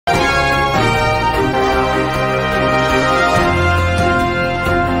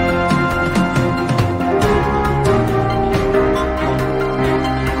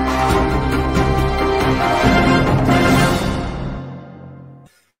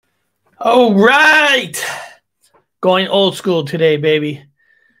All right. Going old school today, baby.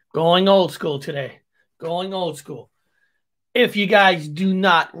 Going old school today. Going old school. If you guys do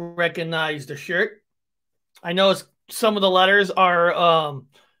not recognize the shirt, I know some of the letters are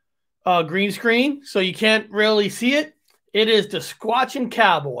green screen, so you can't really see it. It is the Squatching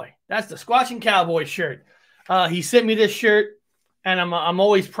Cowboy. That's the Squatching Cowboy shirt. He sent me this shirt, and I'm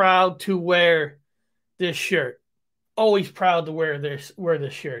always proud to wear this shirt. Always proud to wear this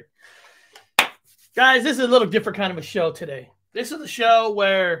shirt. Guys, this is a little different kind of a show today. This is a show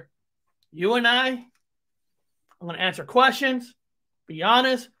where you and I'm going to answer questions, be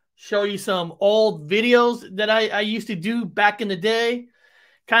honest, show you some old videos that I used to do back in the day.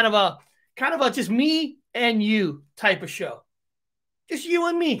 Kind of a just me and you type of show. Just you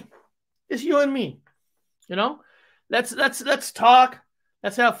and me. Just you and me. You know? Let's talk.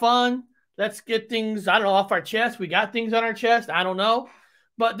 Let's have fun. Let's get things, I don't know, off our chest. We got things on our chest. I don't know.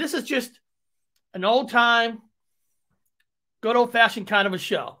 But this is just an old time, good old fashioned kind of a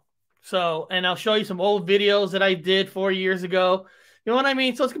show. So, and I'll show you some old videos that I did 4 years ago. You know what I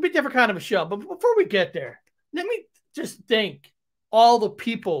mean? So it's going to be a different kind of a show. But before we get there, let me just thank all the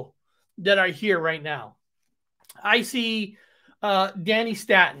people that are here right now. I see Danny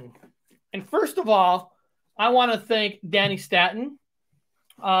Staton. And first of all, I want to thank Danny Staton.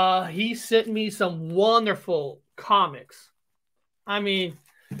 He sent me some wonderful comics. I mean,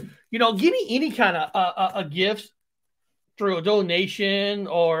 you know, give me any kind of a gift through a donation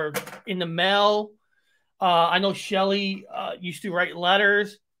or in the mail. I know Shelly used to write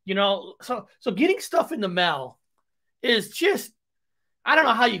letters, you know. So getting stuff in the mail is just, I don't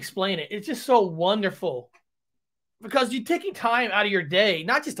know how you explain it. It's just so wonderful because you're taking time out of your day,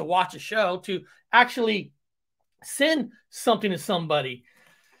 not just to watch a show, to actually send something to somebody,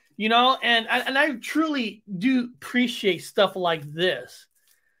 you know. And I truly do appreciate stuff like this.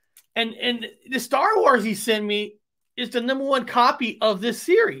 And the Star Wars he sent me is the #1 copy of this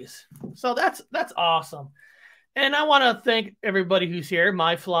series. So that's awesome. And I want to thank everybody who's here.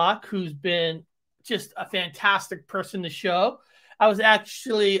 My Flock, who's been just a fantastic person to show. I was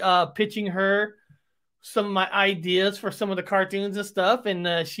actually pitching her some of my ideas for some of the cartoons and stuff.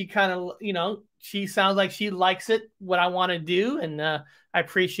 And she kind of, you know, she sounds like she likes it, what I want to do. And I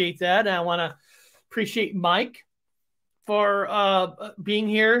appreciate that. And I want to appreciate Mike for being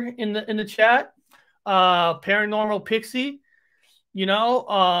here in the chat. Paranormal Pixie, you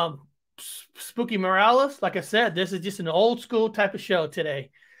know, Spooky Morales. Like I said, this is just an old school type of show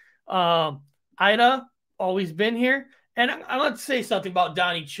today. Ida, always been here. And I want to say something about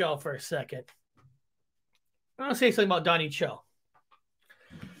Donnie Cho for a second. I want to say something about Donnie Cho.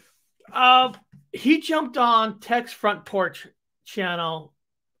 He jumped on Tech's Front Porch channel.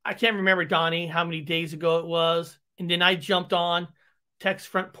 I can't remember, Donnie, how many days ago it was. And then I jumped on Tech's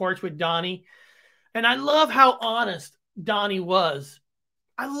Front Porch with Donnie. And I love how honest Donnie was.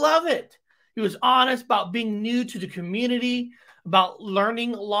 I love it. He was honest about being new to the community, about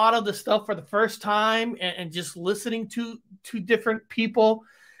learning a lot of the stuff for the first time, and just listening to different people.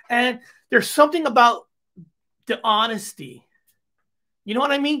 And there's something about the honesty. You know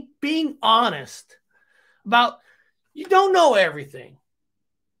what I mean? Being honest about, you don't know everything.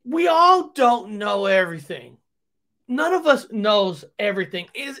 We all don't know everything. None of us knows everything.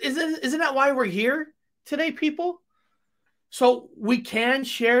 Isn't that why we're here today, people? So we can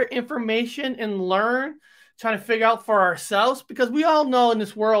share information and learn, trying to figure out for ourselves, because we all know in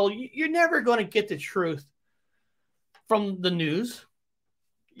this world, you're never going to get the truth from the news.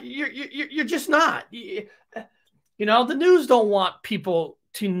 You're just not. You know, the news don't want people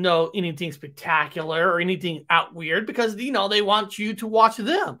to know anything spectacular or anything out weird, because, you know, they want you to watch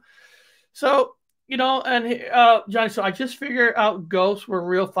them. So, you know, and Johnny, so I just figured out ghosts were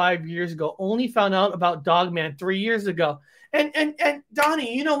real 5 years ago. Only found out about Dogman 3 years ago. And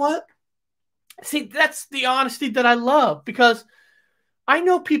Donnie, you know what? See, that's the honesty that I love, because I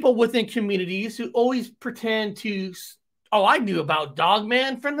know people within communities who always pretend to, oh, I knew about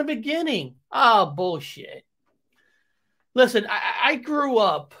Dogman from the beginning. Oh, bullshit. Listen, I grew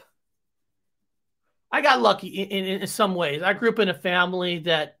up, I got lucky in some ways. I grew up in a family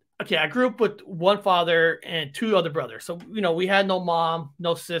that, okay, I grew up with one father and two other brothers. So, you know, we had no mom,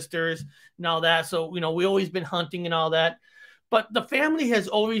 no sisters, and all that. So, you know, we always been hunting and all that. But the family has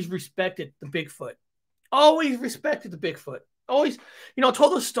always respected the Bigfoot. Always respected the Bigfoot. Always, you know,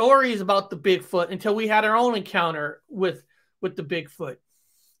 told us stories about the Bigfoot until we had our own encounter with the Bigfoot.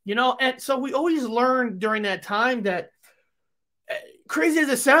 You know, and so we always learned during that time that, crazy as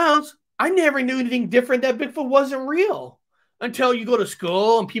it sounds, I never knew anything different, that Bigfoot wasn't real. Until you go to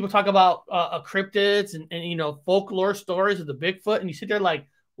school and people talk about cryptids and you know, folklore stories of the Bigfoot, and you sit there like,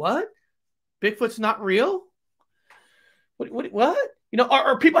 what? Bigfoot's not real? What? You know,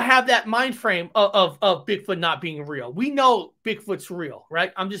 or people have that mind frame of Bigfoot not being real. We know Bigfoot's real,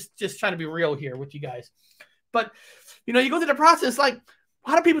 right? I'm just trying to be real here with you guys. But, you know, you go through the process, like,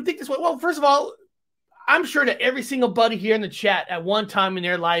 how do people think this way? Well, first of all, I'm sure that every single buddy here in the chat at one time in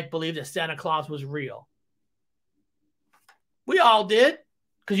their life believed that Santa Claus was real. We all did,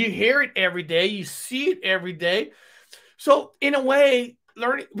 because you hear it every day. You see it every day. So, in a way,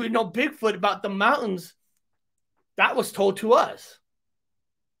 learning, we know Bigfoot about the mountains, that was told to us.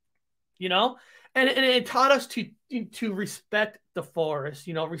 You know, and it taught us to respect the forest,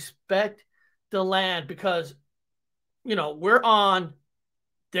 you know, respect the land, because, you know, we're on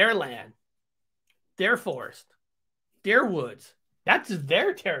their land, their forest, their woods. That's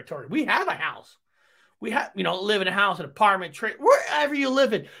their territory. We have a house. We have, you know, live in a house, an apartment, wherever you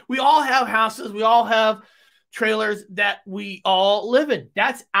live in. We all have houses. We all have trailers that we all live in.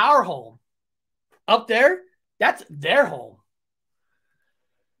 That's our home. Up there, that's their home.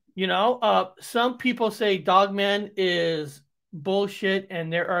 You know, some people say Dogman is bullshit,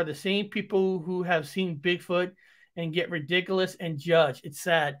 and there are the same people who have seen Bigfoot and get ridiculous and judge. It's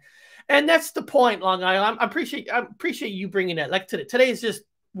sad. And that's the point, Long Island. I appreciate you bringing that. Like today is just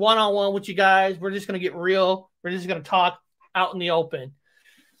one-on-one with you guys. We're just going to get real. We're just going to talk out in the open.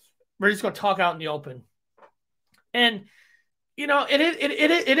 We're just going to talk out in the open. And, you know,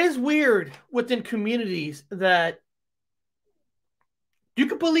 it is weird within communities that you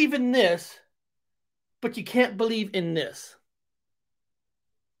can believe in this, but you can't believe in this.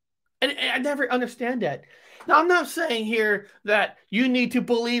 And I never understand that. Now, I'm not saying here that you need to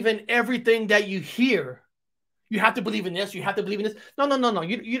believe in everything that you hear. You have to believe in this. You have to believe in this. No.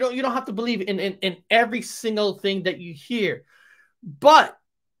 You don't have to believe in every single thing that you hear. But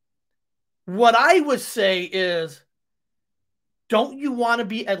what I would say is, don't you want to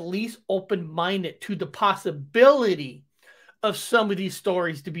be at least open-minded to the possibility of some of these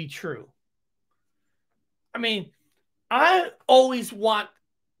stories to be true? I mean, I always want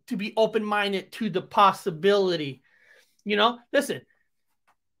to be open-minded to the possibility. You know, listen,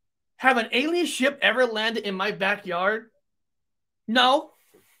 have an alien ship ever landed in my backyard? No.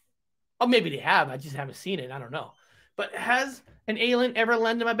 Oh, maybe they have. I just haven't seen it. I don't know. But has an alien ever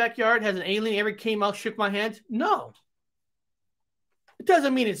landed in my backyard? Has an alien ever came out, shook my hands? No. It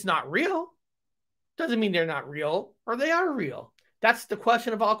doesn't mean it's not real. Doesn't mean they're not real, or they are real. That's the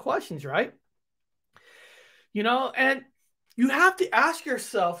question of all questions, right? You know, and you have to ask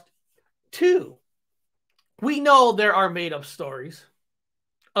yourself, too. We know there are made-up stories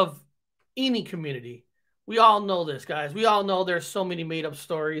of any community. We all know this, guys. We all know there's so many made-up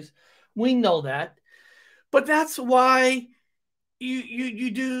stories. We know that. But that's why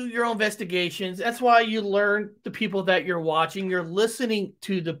you do your own investigations. That's why you learn the people that you're watching. You're listening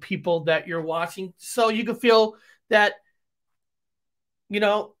to the people that you're watching, so you can feel that, you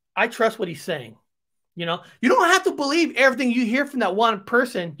know, I trust what he's saying. You know, you don't have to believe everything you hear from that one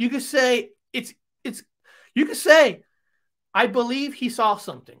person. You could say you could say, I believe he saw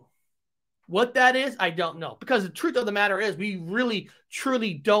something. What that is, I don't know. Because the truth of the matter is, we really,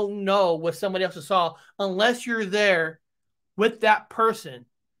 truly don't know what somebody else saw unless you're there with that person,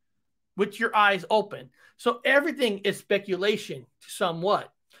 with your eyes open. So everything is speculation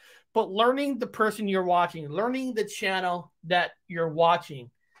somewhat. But learning the person you're watching, learning the channel that you're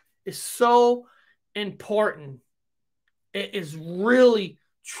watching is so important. It is really,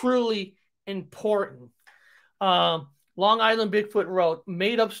 truly important. Long Island Bigfoot wrote,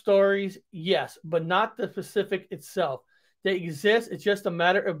 made up stories, yes, but not the specific itself. They exist. It's just a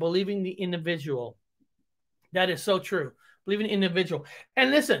matter of believing the individual. That is so true. Believing the individual.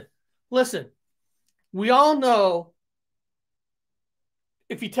 And listen, we all know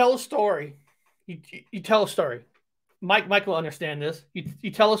if you tell a story, you tell a story. Mike will understand this.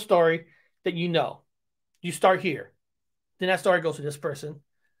 You tell a story that you know. You start here. Then that story goes to this person,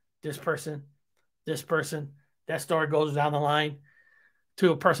 this person, this person. That story goes down the line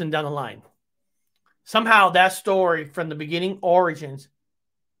to a person down the line. Somehow that story from the beginning origins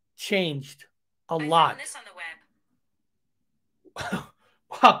changed a lot. I found this on the web.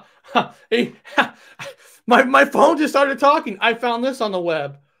 Wow. Hey, my phone just started talking. I found this on the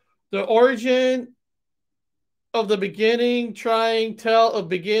web. The origin of the beginning, tell a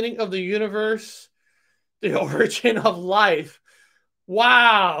beginning of the universe, the origin of life.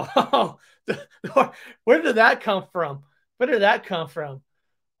 Wow. Where did that come from? Where did that come from?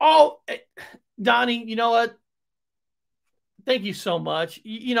 Oh, Donnie, you know what? Thank you so much.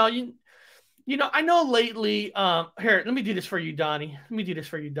 You know, I know lately, here, let me do this for you, Donnie. Let me do this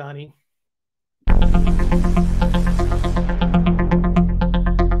for you, Donnie.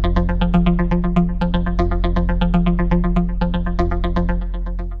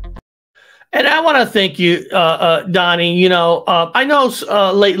 I want to thank you, Donnie. I know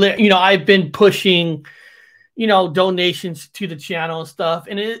lately, I've been pushing, donations to the channel and stuff,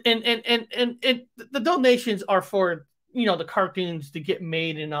 and the donations are for the cartoons to get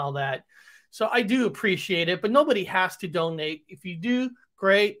made and all that. So I do appreciate it, but nobody has to donate. If you do,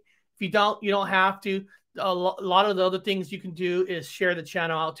 great. If you don't, you don't have to. A lot of the other things you can do is share the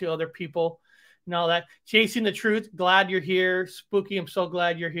channel out to other people and all that. Chasing the Truth, glad you're here. Spooky, I'm so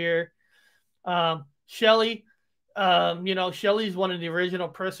glad you're here. Shelly, Shelly's one of the original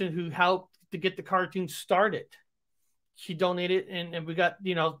person who helped to get the cartoon started. She donated, and we got,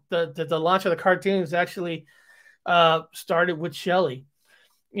 the launch of the cartoons actually started with Shelly.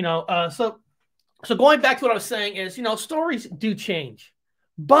 So going back to what I was saying is, stories do change,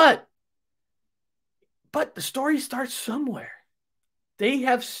 but the story starts somewhere. They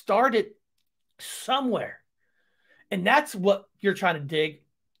have started somewhere, and that's what you're trying to dig,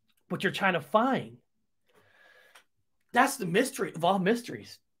 what you're trying to find. That's the mystery of all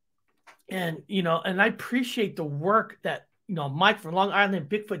mysteries. And, and I appreciate the work that, Mike from Long Island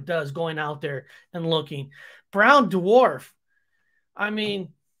Bigfoot does going out there and looking. Brown Dwarf. I mean,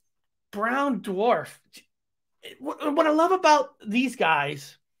 Brown Dwarf. What I love about these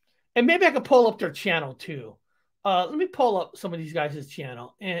guys, and maybe I could pull up their channel too. Let me pull up some of these guys'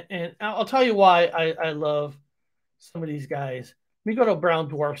 channel, and I'll tell you why I love some of these guys. Let me go to Brown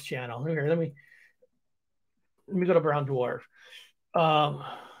Dwarf's channel. Here, let me go to Brown Dwarf.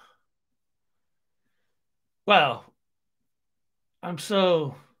 Wow. I'm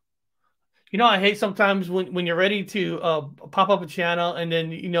so, I hate sometimes when you're ready to pop up a channel and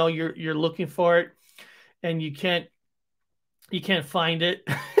then you're looking for it and you can't find it.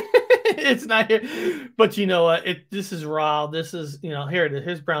 It's not here. But you know what? This is raw. This is, here it is.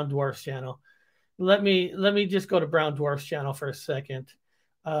 Here's Brown Dwarf's channel. Let me just go to Brown Dwarf's channel for a second.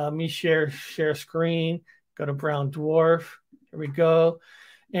 Let me share screen. Go to Brown Dwarf. Here we go.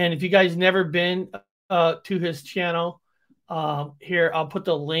 And if you guys never been to his channel, here I'll put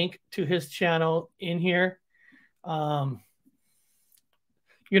the link to his channel in here. One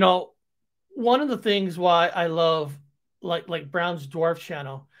of the things why I love like Brown's Dwarf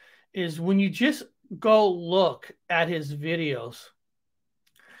channel is when you just go look at his videos.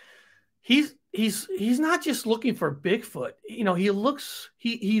 He's not just looking for Bigfoot. He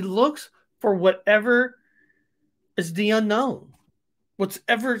looks for whatever is the unknown,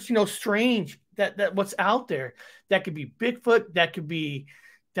 whatever strange that what's out there. That could be Bigfoot, that could be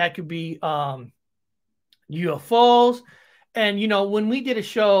UFOs. And when we did a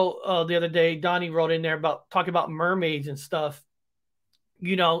show the other day, Donnie wrote in there about talking about mermaids and stuff.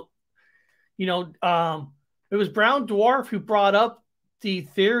 It was Brown Dwarf who brought up the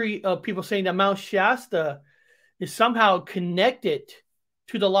theory of people saying that Mount Shasta is somehow connected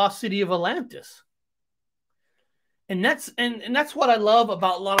to the lost city of Atlantis. And that's what I love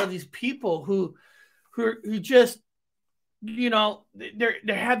about a lot of these people who just, they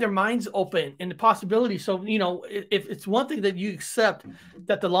have their minds open and the possibility. So, if it's one thing that you accept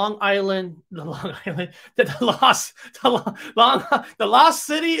that the lost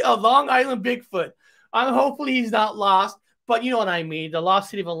city of Long Island Bigfoot, hopefully he's not lost, but you know what I mean, the lost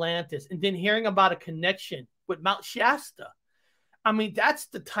city of Atlantis, and then hearing about a connection with Mount Shasta. I mean, that's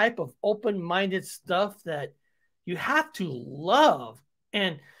the type of open-minded stuff that you have to love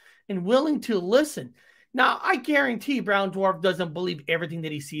and willing to listen. Now, I guarantee Brown Dwarf doesn't believe everything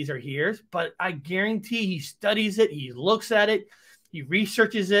that he sees or hears, but I guarantee he studies it, he looks at it, he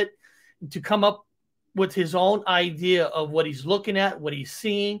researches it to come up with his own idea of what he's looking at, what he's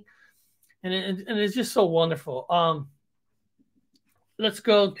seeing, and it's just so wonderful. Let's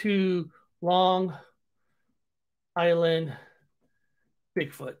go to Long Island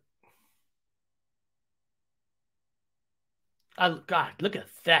Bigfoot. God, look at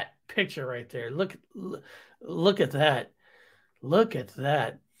that picture right there. Look at that. Look at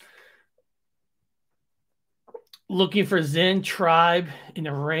that. Looking for Zen tribe in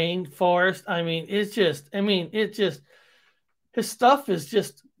the rainforest. I mean, it's just, his stuff is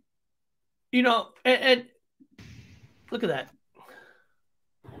just, and look at that.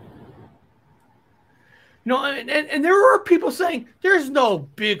 And there were people saying there's no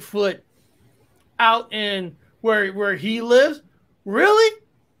Bigfoot out in where he lives. Really?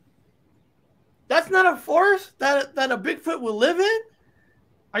 That's not a forest that a Bigfoot will live in?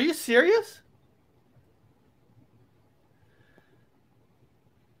 Are you serious?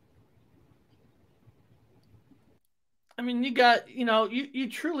 I mean, you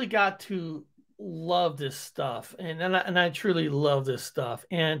truly got to love this stuff, and I truly love this stuff.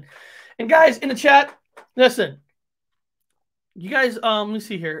 And guys in the chat, listen, you guys, let me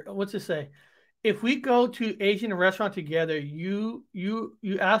see here. What's it say? if we go to Asian restaurant together, you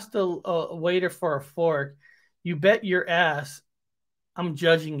ask the waiter for a fork, you bet your ass I'm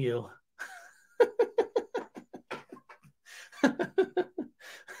judging you.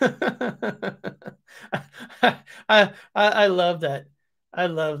 I love that. I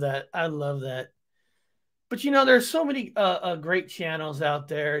love that. I love that. But you know, there's so many great channels out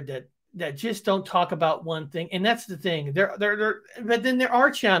there that just don't talk about one thing, and that's the thing. But then there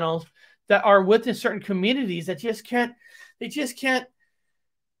are channels that are within certain communities that just can't. They just can't.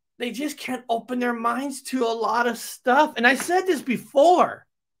 They just can't open their minds to a lot of stuff. And I said this before.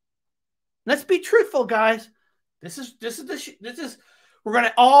 Let's be truthful, guys. This is we're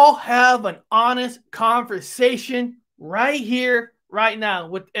gonna all have an honest conversation right here, right now,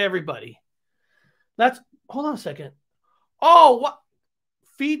 with everybody. Let's hold on a second. Oh, what?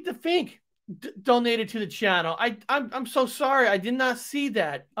 Feed the Fink donated to the channel. I'm so sorry. I did not see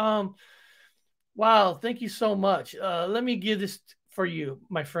that. Wow, thank you so much. Let me give this for you,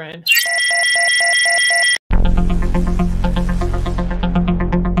 my friend.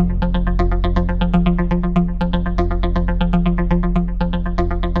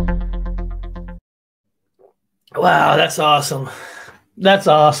 Wow, that's awesome. That's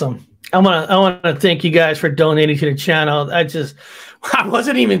awesome. I want to thank you guys for donating to the channel. I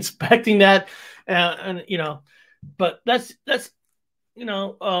wasn't even expecting that, and you know, but that's you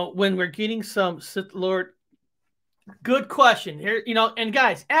know, when we're getting some Sith Lord. Good question here, you know, and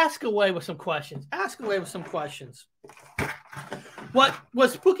guys, ask away with some questions. Ask away with some questions. What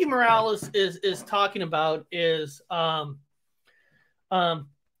Spooky Morales is talking about is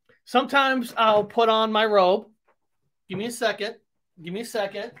sometimes I'll put on my robe. Give me a second. Give me a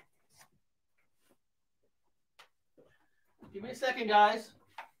second. Give me a second, guys.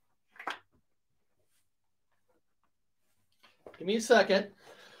 Give me a second.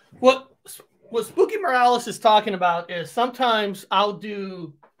 What Spooky Morales is talking about is sometimes I'll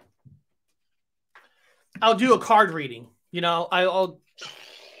do a card reading. You know, I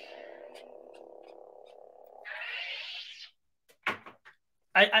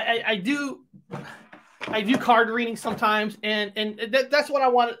do card readings sometimes, and that's what I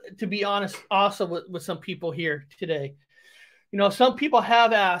want to be honest also with some people here today. You know, some people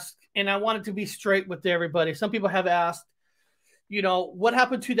have asked, and I wanted to be straight with everybody. Some people have asked, you know, what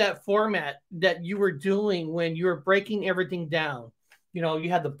happened to that format that you were doing when you were breaking everything down? You know, you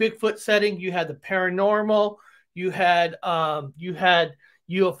had the Bigfoot setting, you had the paranormal, you had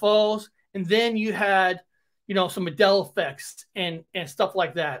UFOs, and then you had, you know, some Mandela effects and stuff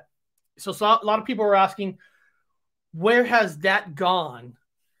like that. So a lot of people are asking, where has that gone?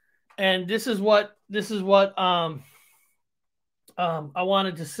 And this is what I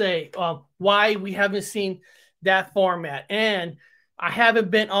wanted to say, why we haven't seen that format, and I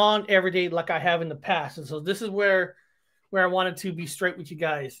haven't been on every day like I have in the past. And so this is where I wanted to be straight with you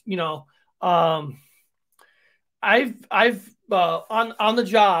guys. You know, I've on the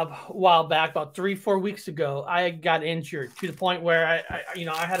job a while back, about 3-4 weeks ago, I got injured to the point where I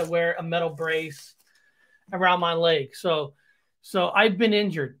had to wear a metal brace around my leg. So I've been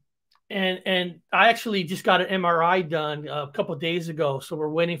injured. And I actually just got an MRI done a couple of days ago. So we're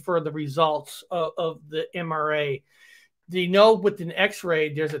waiting for the results of the MRI. Do you know with an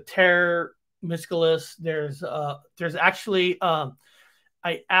X-ray, there's a tear meniscus. There's actually, I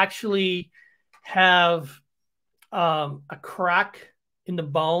actually have a crack in the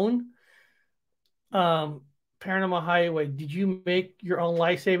bone. Paranormal Highway, did you make your own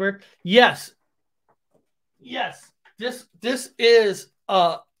lightsaber? Yes. This is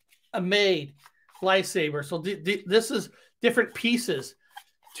a made lightsaber. So this is different pieces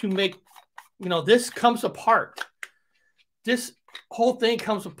to make, you know, this comes apart. This whole thing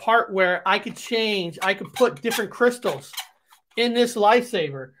comes apart where I could put different crystals in this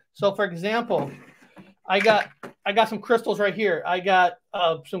lightsaber. So for example, I got some crystals right here. I got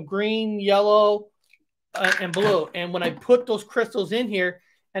some green, yellow, and blue. And when I put those crystals in here,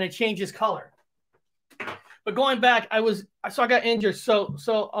 and it changes color. But going back, I got injured. So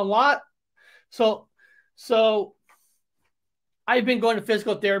I've been going to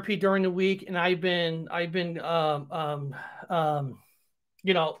physical therapy during the week, and I've been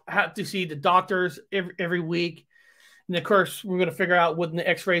you know, have to see the doctors every week. And of course, we're going to figure out when the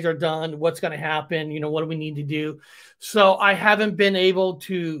x-rays are done, what's going to happen, you know, what do we need to do? So I haven't been able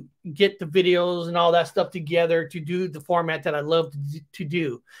to get the videos and all that stuff together to do the format that I love to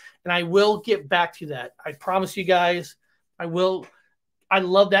do. And I will get back to that. I promise you guys, I will. I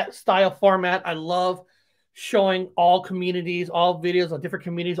love that style format. I love showing all communities, all videos of different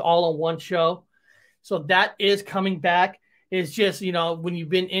communities, all on one show. So that is coming back. It's just, you know, when you've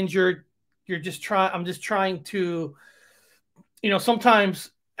been injured, I'm just trying to, sometimes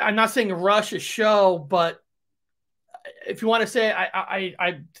I'm not saying rush a show, but if you want to say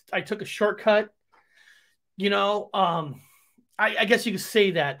I took a shortcut, I guess you could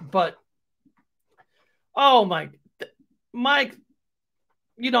say that. But oh Mike,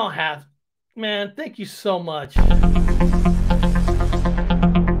 you don't have, man. Thank you so much.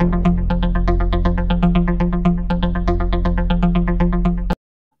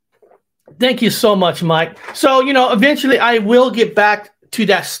 Thank you so much, Mike. So, eventually I will get back to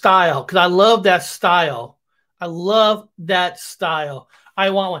that style because I love that style. I love that style. I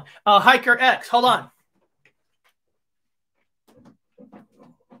want one. Hiker X, hold on.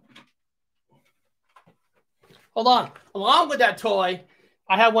 Hold on. Along with that toy,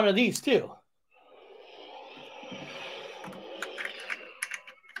 I have one of these too.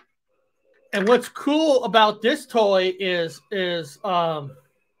 And what's cool about this toy is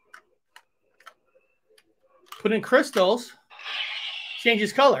put in crystals,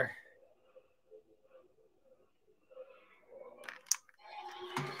 changes color.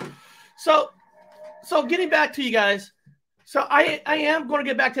 So getting back to you guys, so I am going to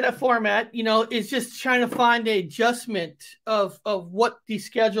get back to that format. It's just trying to find the adjustment of what these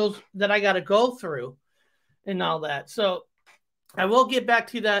schedules that I got to go through and all that. So I will get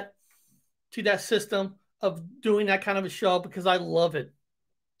back to that system of doing that kind of a show because I love it.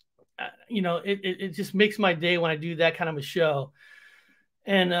 It just makes my day when I do that kind of a show.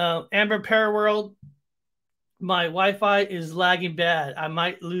 And Amber Paraworld, my Wi-Fi is lagging bad. I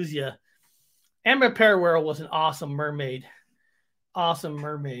might lose you. Amber Paraworld was an awesome mermaid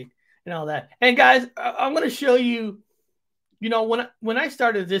and all that. And guys, I'm going to show you, when I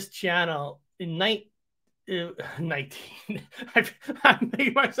started this channel in 19, I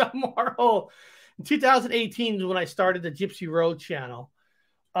made myself more old. In 2018 is when I started the Gypsy Road channel.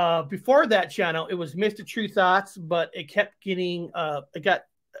 Before that channel, it was Mr. True Thoughts, but it kept getting,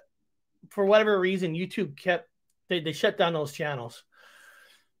 for whatever reason, YouTube they shut down those channels.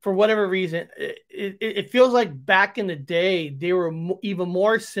 For whatever reason, it feels like back in the day, they were even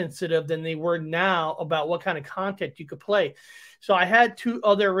more sensitive than they were now about what kind of content you could play. So I had 2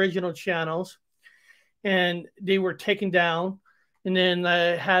 other original channels, and they were taken down. And then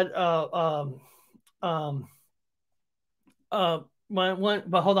I had my one,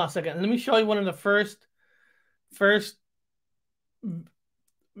 but hold on a second. Let me show you one of the first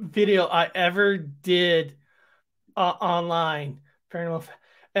video I ever did online. Paranormal.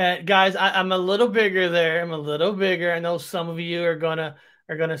 Guys, I'm a little bigger there. I'm a little bigger. I know some of you are gonna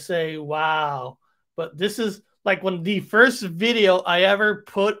say, "Wow," but this is like one of the first video I ever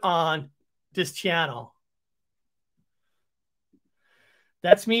put on this channel.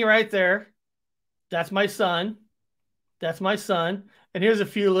 That's me right there. That's my son. That's my son. And here's a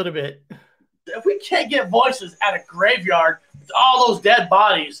few little bit. If we can't get voices at a graveyard with all those dead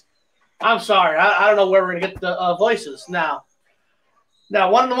bodies, I'm sorry. I don't know where we're going to get the voices. Now,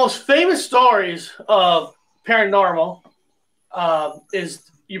 one of the most famous stories of paranormal is,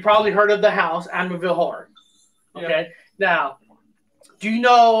 you probably heard of the house, Amityville Horror. Okay? Yeah. Now, do you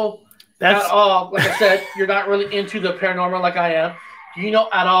know at all, like I said, you're not really into the paranormal like I am. Do you know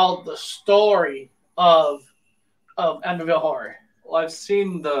at all the story of Amityville Horror? Well, I've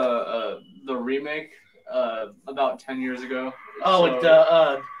seen the remake about 10 years ago. Oh, so, with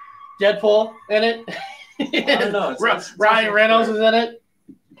Deadpool in it. I don't know. Ryan Reynolds is in it.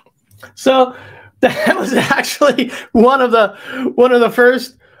 So that was actually one of the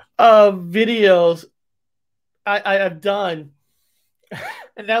first videos I've done,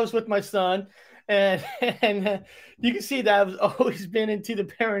 and that was with my son. And you can see that I've always been into the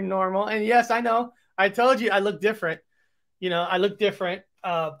paranormal. And yes, I know. I told you I look different. I look different.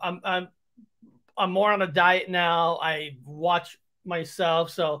 I'm more on a diet now. I watch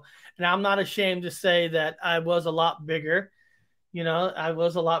myself, and I'm not ashamed to say that I was a lot bigger. I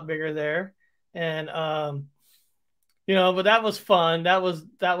was a lot bigger there, and but that was fun. That was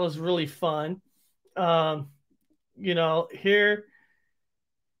really fun.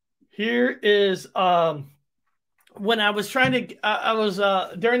 Here is when I was trying to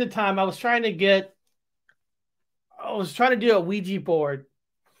during the time I was trying to do a Ouija board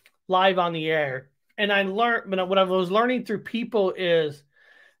live on the air. And I learned, but what I was learning through people is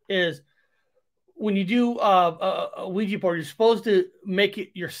when you do a Ouija board, you're supposed to make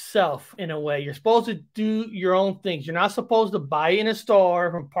it yourself in a way. You're supposed to do your own things. You're not supposed to buy in a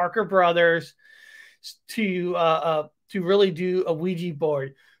store from Parker Brothers to really do a Ouija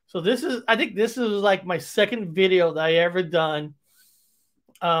board. So I think this is like my second video that I ever done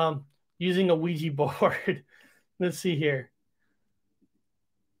using a Ouija board. Let's see here.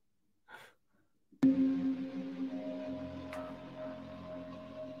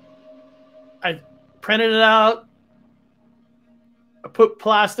 I printed it out. I put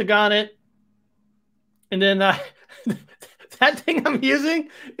plastic on it, and then that thing I'm using,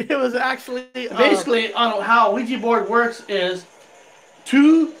 it was actually basically on how a Ouija board works is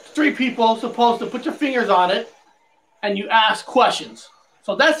 2-3 people supposed to put your fingers on it, and you ask questions.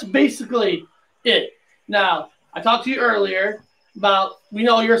 So that's basically it. Now, I talked to you earlier about, we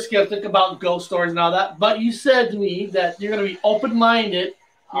know you're skeptic about ghost stories and all that, but you said to me that you're going to be open-minded.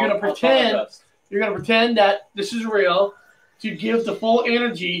 You're going to pretend that this is real, to give the full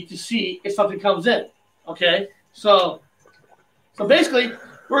energy to see if something comes in. Okay? So basically,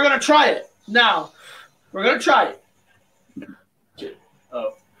 we're going to try it. Now, we're going to try it.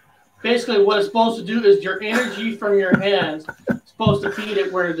 Oh. Basically, what it's supposed to do is your energy from your hands is supposed to feed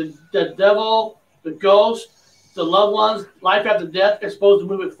it, where the devil, the ghost, the loved ones, life after death is supposed to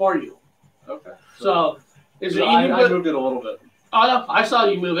move it for you. Okay. So is it I moved it a little bit. Oh, no, I saw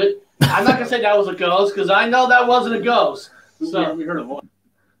you move it. I'm not going to say that was a ghost, because I know that wasn't a ghost. So we heard a voice.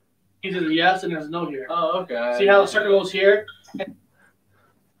 Either a yes and there's no here. Oh, okay. See how the circle goes here?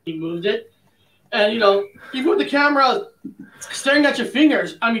 He moved it. And, you put the camera staring at your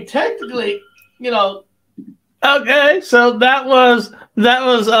fingers. I mean, technically, Okay, so that was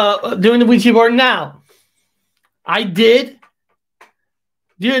doing the Ouija board. Now, I did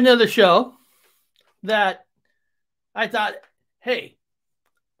do another show that I thought, hey,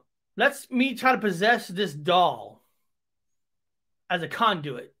 let's me try to possess this doll as a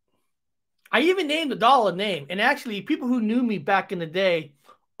conduit. I even named the doll a name. And actually, people who knew me back in the day,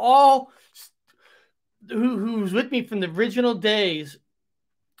 all who was with me from the original days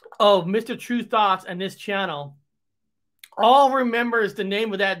of Mr. True Thoughts and this channel, all remembers the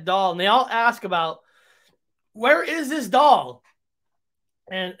name of that doll. And they all ask about, where is this doll?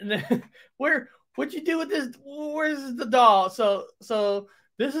 And then, what'd you do with this? Where's the doll? So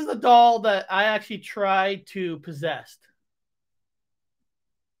this is the doll that I actually tried to possess.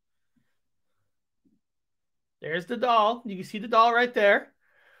 There's the doll. You can see the doll right there.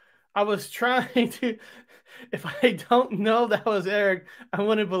 I was trying to, if I don't know that was Eric, I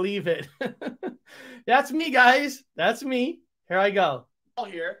wouldn't believe it. That's me, guys. That's me. Here I go.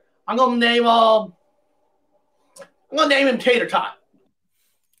 Here, I'm gonna name him Tater Tot.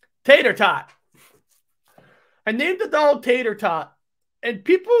 Tater Tot. I named the doll Tater Tot, and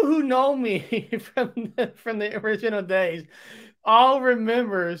people who know me from the original days all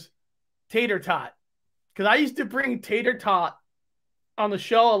remembers Tater Tot, because I used to bring Tater Tot on the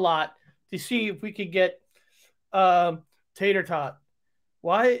show a lot to see if we could get Tater Tot.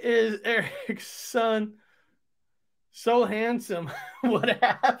 Why is Eric's son so handsome? What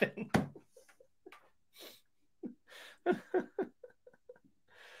happened?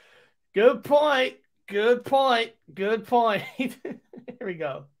 Good point. Good point. Good point. Here we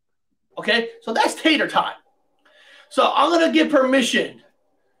go. Okay, so that's Tater Tot. So I'm going to give permission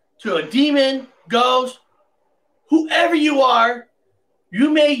to a demon, ghost, whoever you are. You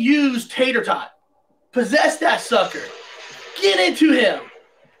may use Tater Tot. Possess that sucker. Get into him.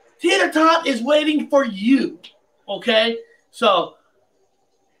 Tater Tot is waiting for you. Okay? So,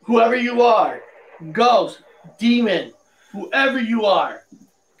 whoever you are, ghost, demon, whoever you are,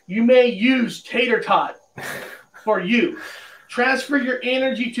 you may use Tater Tot for you. Transfer your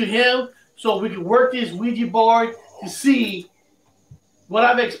energy to him so we can work this Ouija board to see what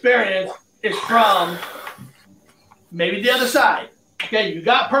I've experienced is from maybe the other side. Okay, you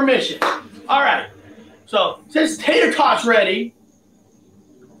got permission. All right. So, since Tater Tot's ready,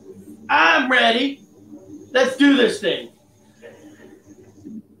 I'm ready. Let's do this thing.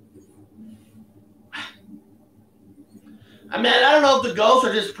 I mean, I don't know if the ghosts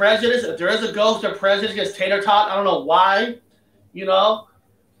are just prejudiced. If there is a ghost or prejudice against Tater Tot, I don't know why.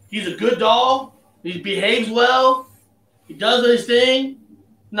 He's a good doll. He behaves well. He does his thing.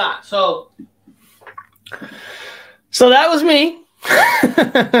 Not. So that was me.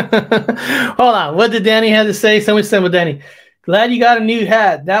 Hold on. What did Danny have to say? Someone said with Danny. Glad you got a new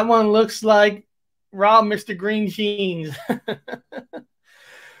hat. That one looks like Rob Mr. Green Jeans.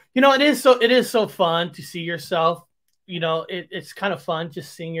 It is so fun to see yourself. It's kind of fun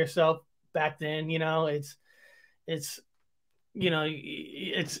just seeing yourself back then. It's to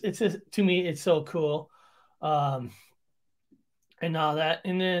me, it's so cool. And all that.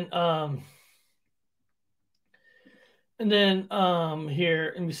 And then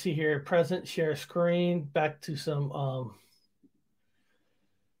here, let me see here, present, share screen, back to some I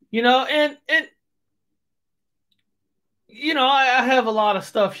have a lot of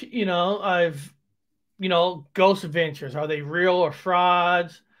stuff, I've ghost adventures. Are they real or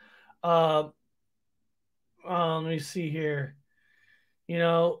frauds? Let me see here.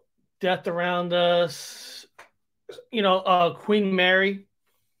 death around us. You know, Queen Mary.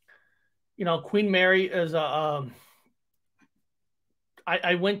 You know, Queen Mary is a.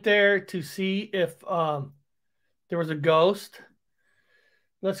 I went there to see if there was a ghost.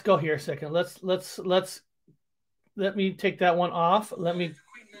 Let's go here a second. Let me take that one off. Let me.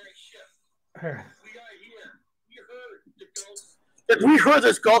 Here. We heard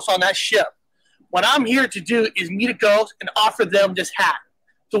there's ghosts on that ship. What I'm here to do is meet a ghost and offer them this hat,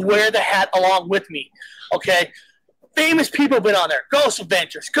 to wear the hat along with me. Okay? Famous people have been on there. Ghost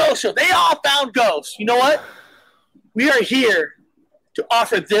Adventures, Ghost Show. They all found ghosts. You know what? We are here to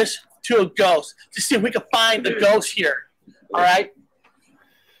offer this to a ghost, to see if we can find the ghost here. All right?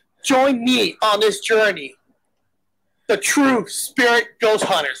 Join me on this journey. The true spirit ghost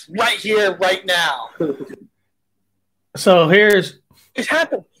hunters, right here, right now. So here's... It's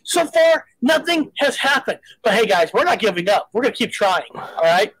happened. So far, nothing has happened. But hey, guys, we're not giving up. We're going to keep trying. All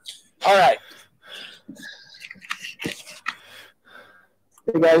right? All right.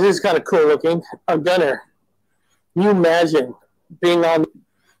 Hey, guys, this is kind of cool looking. I'm Gunner. Can you imagine being on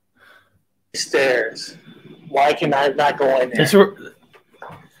the stairs? Why can I not go in there?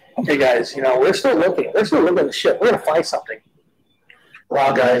 Okay, guys, you know, we're still looking. We're still looking at the ship. We're going to find something.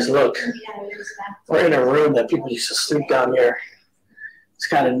 Wow, guys, look. We're in a room that people used to sleep down here. It's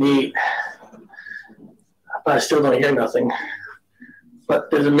kind of neat. But I still don't hear nothing. But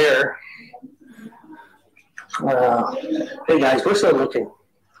there's a mirror. Hey, guys, we're still looking.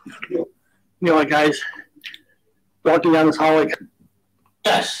 You know what, guys? Walking down this hallway.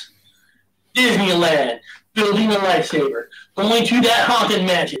 Yes. Disneyland. Building a lightsaber. Going to that haunted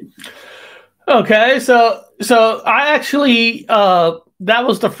mansion. Okay, so I actually that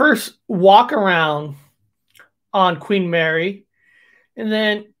was the first walk around on Queen Mary, and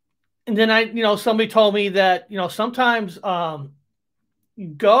then I somebody told me that sometimes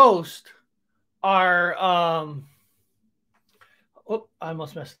ghosts are oh, I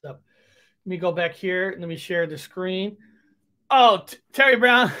almost messed it up. Let me go back here. Let me share the screen. Oh, Terry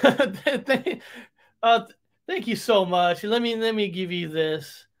Brown. Thank you so much. Let me give you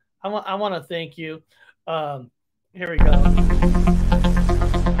this. I want to thank you. Here we go.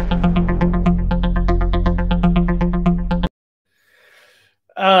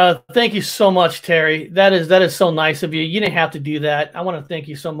 Thank you so much, Terry. That is so nice of you. You didn't have to do that. I want to thank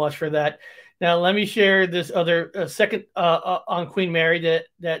you so much for that. Now let me share this other second on Queen Mary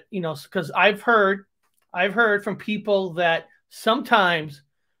that because I've heard from people that sometimes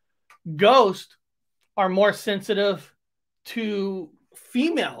ghosts are more sensitive to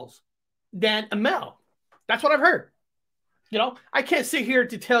females than a male. That's what I've heard. I can't sit here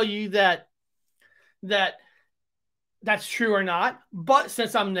to tell you that that's true or not, but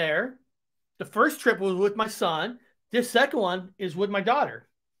since I'm there, the first trip was with my son. This second one is with my daughter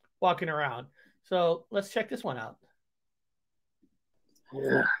walking around. So let's check this one out.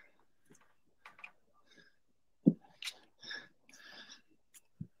 Yeah.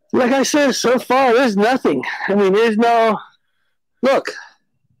 Like I said, so far, there's nothing. I mean, there's no... Look.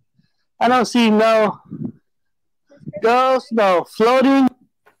 I don't see no ghosts, no floating.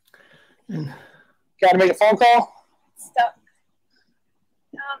 Got to make a phone call? Stuck.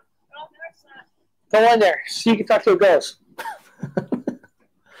 Go in there. See if you can talk to a ghost.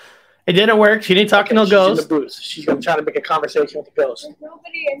 It didn't work. She didn't talk to no ghost. She's in the booth. She's going to try to make a conversation with the ghost. There's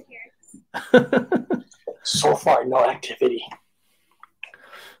nobody in here. So far, no activity.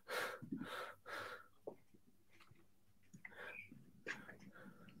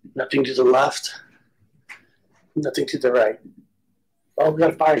 Nothing to the left. Nothing to the right. Oh, we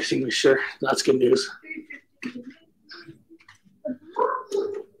got a fire extinguisher. That's good news.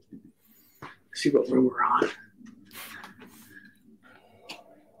 See what room we're on.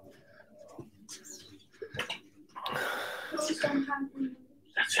 That's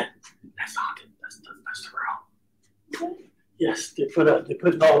it. That's haunted. That's the room. Yes, they put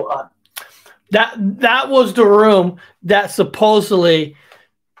no on. That was the room that supposedly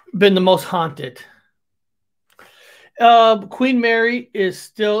been the most haunted. Queen Mary is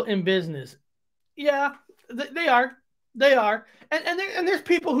still in business. Yeah, they are. They are. And there's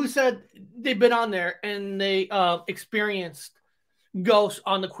people who said they've been on there and they experienced ghosts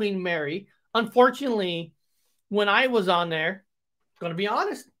on the Queen Mary. Unfortunately, when I was on there, going to be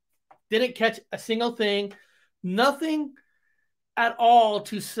honest, didn't catch a single thing. Nothing at all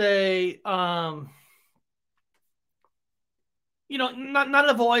to say, not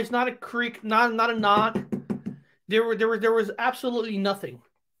a voice, not a creak, not a knock. There was absolutely nothing.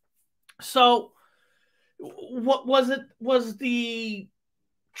 So, what was it? Was the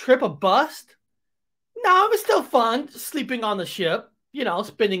trip a bust? No, it was still fun sleeping on the ship. you know,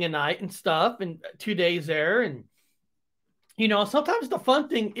 spending a night and stuff and 2 days there. And, you know, sometimes the fun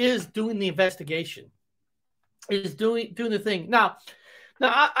thing is doing the investigation, is doing the thing. Now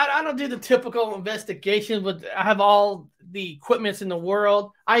I don't do the typical investigation, but I have all the equipments in the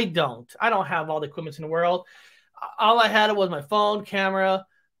world. I don't have all the equipments in the world. All I had was my phone, camera,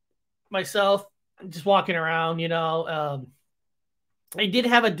 myself, just walking around, you know. I did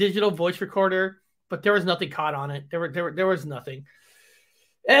have a digital voice recorder, but there was nothing caught on it. There was nothing.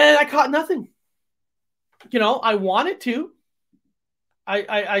 And I caught nothing. You know, I wanted to.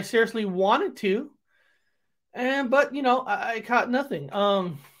 I seriously wanted to. But you know, I caught nothing.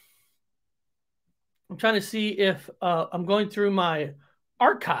 I'm trying to see if I'm going through my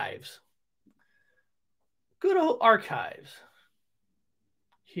archives. Good old archives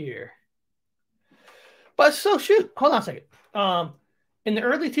here. But so shoot, hold on a second. In the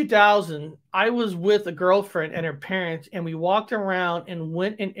early 2000s, I was with a girlfriend and her parents, and we walked around and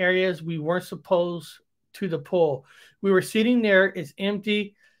went in areas we weren't supposed to the pool. We were sitting there, it's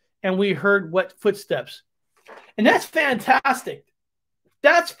empty, and we heard wet footsteps. And that's fantastic.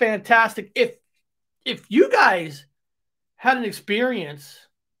 That's fantastic. If you guys had an experience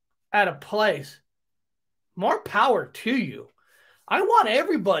at a place, more power to you. I want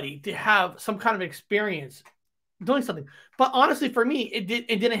everybody to have some kind of experience doing something. But honestly, for me, it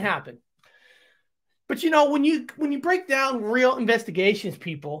didn't happen. But you know, when you break down real investigations,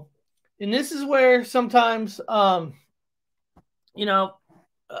 people, and this is where sometimes you know,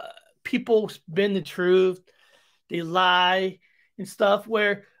 people spin the truth, they lie and stuff,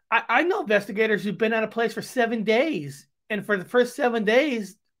 where I know investigators who've been at a place for 7 days, and for the first 7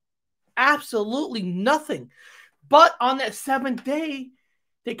 days, absolutely nothing. But on that 7th day,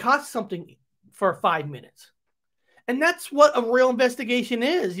 they caught something for 5 minutes. And that's what a real investigation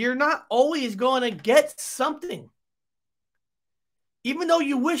is. You're not always going to get something. Even though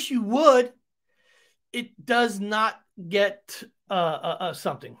you wish you would, it does not get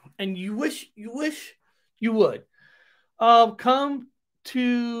something. And you wish you would. Come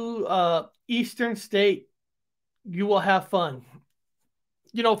to Eastern State. You will have fun.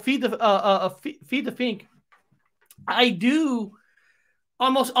 You know, feed the Fink. I do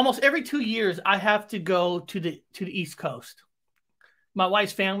almost every 2 years. I have to go to the East Coast. My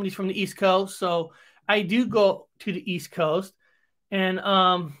wife's family's from the East Coast, so I do go to the East Coast. And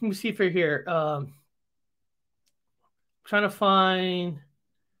let me see if you're here. Trying to find.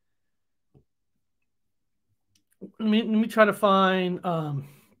 Let me try to find a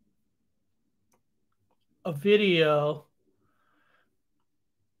video.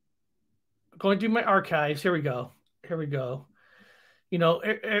 Going through my archives. Here we go. You know,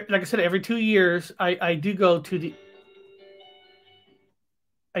 like I said, every 2 years, I do go to the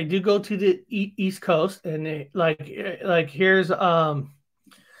East Coast, and like here's let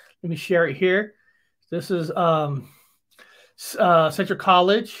me share it here. This is Central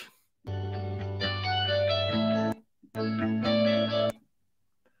College.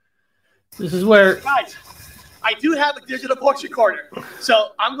 This is where, guys, I do have a digital voice recorder,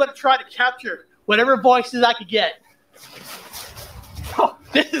 so I'm going to try to capture whatever voices I could get. Oh,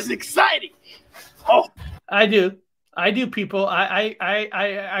 this is exciting. Oh, I do, people.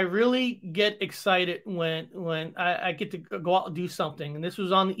 I really get excited when I get to go out and do something. And this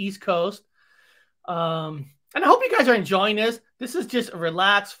was on the East Coast. And I hope you guys are enjoying this. This is just a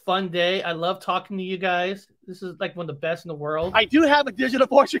relaxed, fun day. I love talking to you guys. This is like one of the best in the world. I do have a digital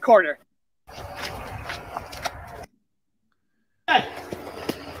voice recorder. Hey.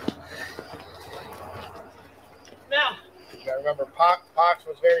 Now, you gotta remember, Pox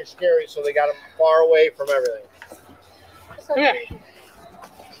was very scary, so they got him far away from everything. Come here.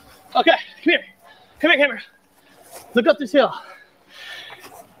 Okay, come here. Look up this hill.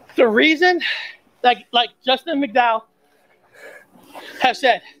 The reason, like Justin McDowell has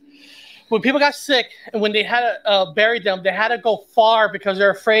said, when people got sick and when they had to bury them, they had to go far because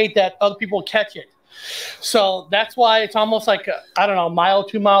they're afraid that other people will catch it. So that's why it's almost like, I don't know, a mile,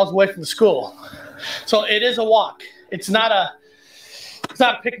 2 miles away from the school. So it is a walk. It's not a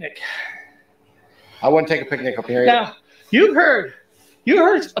picnic. I wouldn't take a picnic up here. Now, you heard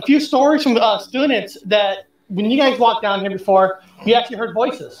a few stories from students that when you guys walked down here before, you actually heard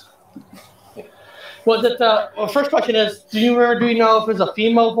voices. Was it well, first question is, do you know if it was a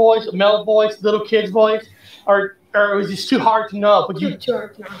female voice, a male voice, little kid's voice, or was it just too hard to know? But Too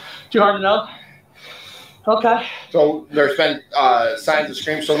hard to know. Too hard to know? Okay. So there's been signs of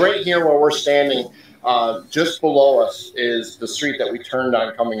screams. So right here where we're standing, just below us is the street that we turned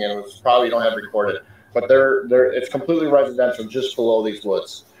on coming in, which probably don't have recorded. But it's completely residential just below these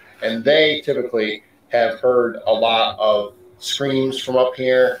woods. And they typically have heard a lot of screams from up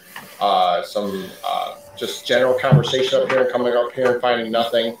here, some just general conversation up here and coming up here and finding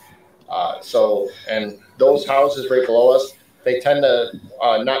nothing. And those houses right below us, they tend to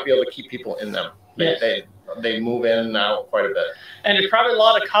not be able to keep people in them. They move in and out quite a bit. And there's probably a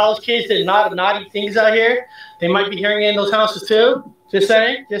lot of college kids that naughty things out here. They might be hearing in those houses too. Just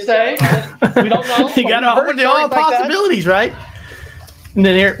saying. We don't know. You got to open all possibilities, right? And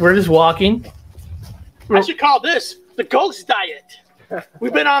then here we're just walking. I should call this the ghost diet.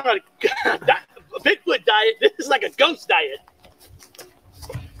 We've been on a Bigfoot diet. This is like a ghost diet.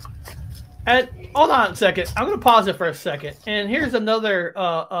 And hold on a second. I'm going to pause it for a second. And here's another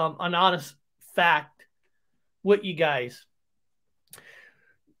an honest fact with you guys.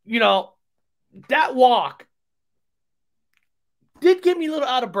 You know, that walk did get me a little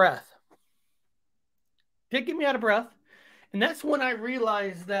out of breath. And that's when I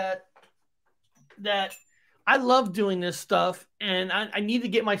realized that I love doing this stuff and I need to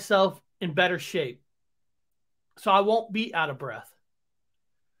get myself in better shape so I won't be out of breath.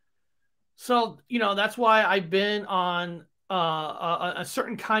 So, you know, that's why I've been on a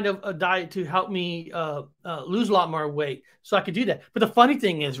certain kind of a diet to help me lose a lot more weight so I could do that. But the funny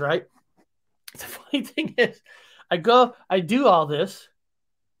thing is, right? The funny thing is I do all this,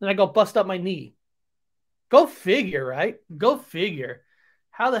 then I go bust up my knee. Go figure, right? Go figure.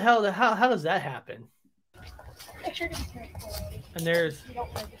 How the hell, how does that happen? And there's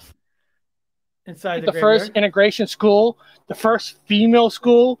inside the first integration school, the first female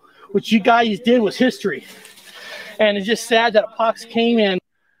school, which you guys did was history. And it's just sad that a pox came in.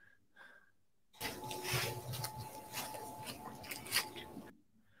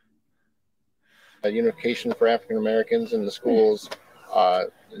 Unification for African Americans in the schools.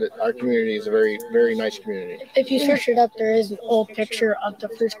 Our community is a very, very nice community. If you search it up, there is an old picture of the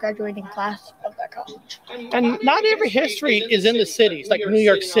first graduating class of that college. And not every history is in the cities, like New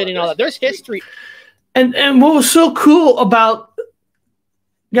York City and all that. There's history. And what was so cool about,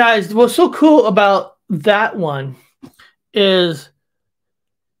 guys, what's so cool about that one is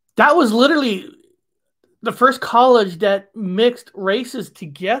that was literally the first college that mixed races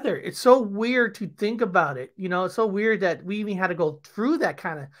together. It's so weird to think about it. You know, it's so weird that we even had to go through that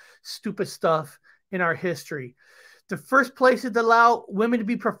kind of stupid stuff in our history. The first place to allow women to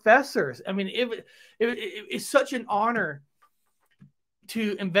be professors. I mean, it's such an honor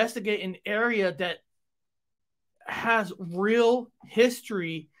to investigate an area that has real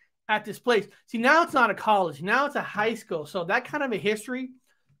history at this place. See, now it's not a college. Now it's a high school. So that kind of a history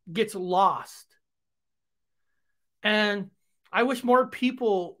gets lost. And I wish more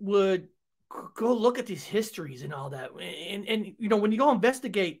people would go look at these histories and all that. And you know, when you go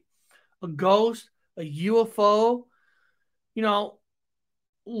investigate a ghost, a UFO, you know,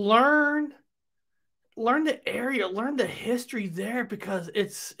 learn the area, learn the history there, because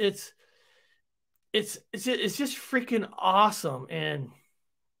it's just freaking awesome. And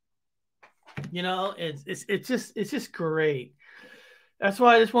you know, it's just great. That's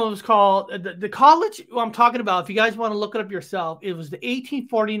why this one was called the college I'm talking about. If you guys want to look it up yourself, it was the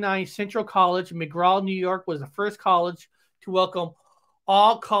 1849 Central College. McGraw, New York was the first college to welcome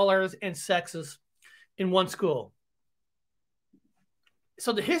all colors and sexes in one school.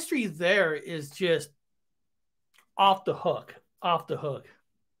 So the history there is just off the hook.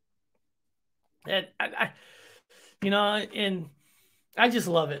 And you know, and I just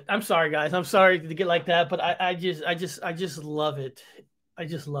love it. I'm sorry, guys. I'm sorry to get like that, but I just love it. I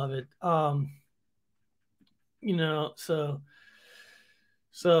just love it. You know, so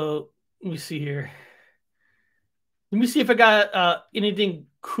let me see here. Let me see if I got anything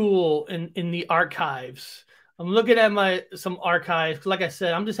cool in the archives. I'm looking at some archives. Like I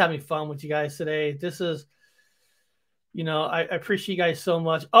said, I'm just having fun with you guys today. This is, you know, I appreciate you guys so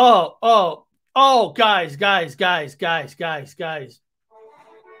much. Oh, guys. Guys,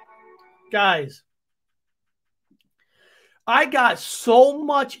 I got so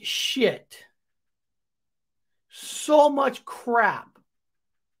much shit, so much crap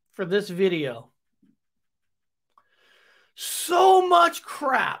for this video. So much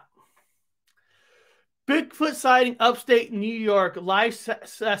crap. Bigfoot sighting upstate New York, live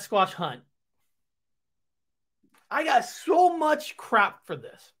Sasquatch hunt. I got so much crap for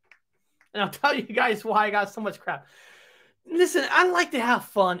this. And I'll tell you guys why I got so much crap. Listen, I like to have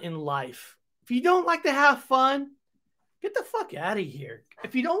fun in life. If you don't like to have fun, get the fuck out of here.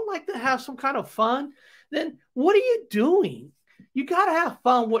 If you don't like to have some kind of fun, then what are you doing? You got to have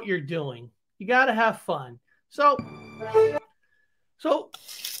fun what you're doing. You got to have fun. So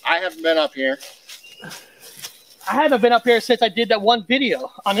I haven't been up here. I haven't been up here since I did that one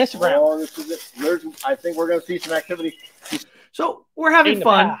video on Instagram. Oh, this is it. I think we're going to see some activity. So we're having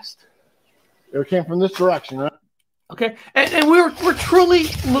fun. It came from this direction, right? Okay, and we're truly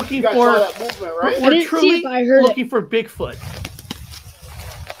looking for that movement, right? We're truly looking for Bigfoot.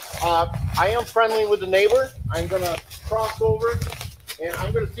 I am friendly with the neighbor. I'm going to cross over, and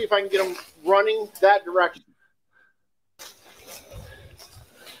I'm going to see if I can get him running that direction.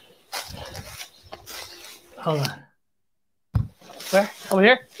 Hold on. Where? Over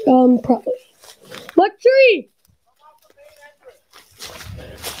here? Probably. What tree?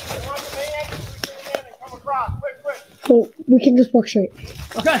 So we can just walk straight.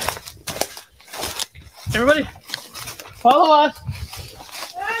 Okay. Everybody, follow us.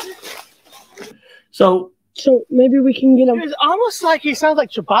 So maybe we can get him. It's almost like he sounds like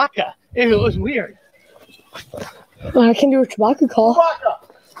Chewbacca. It was weird. I can do a Chewbacca call. Chewbacca.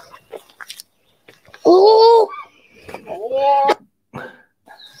 Oh!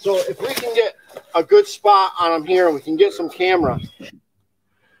 So if we can get a good spot on him here, we can get some camera.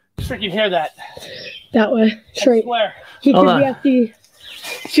 So you can hear that. That way, straight. He Hold could be at the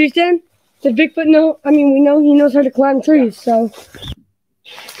tree stand. Does Bigfoot know? I mean, we know he knows how to climb trees, so.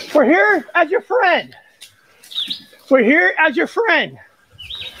 We're here as your friend. We're here as your friend.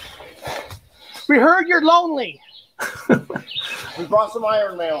 We heard you're lonely. We brought some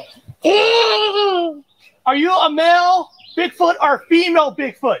iron mail. Are you a male Bigfoot or a female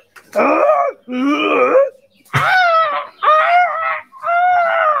Bigfoot?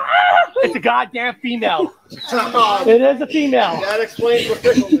 It's a goddamn female. It is a female. That explains the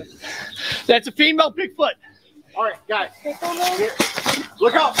fickleness. That's a female Bigfoot. All right, guys. Here.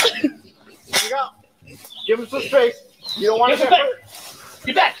 Look out. Look out. Give him some space. You don't want to get hurt.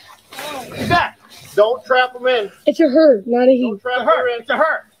 Get back. Get back. Don't trap him in. It's a her, not a he. Don't trap her in. It's a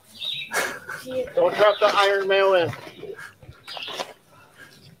her. Don't trap the iron mail in.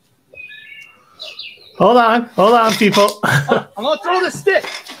 Hold on, people. I'm gonna throw this stick.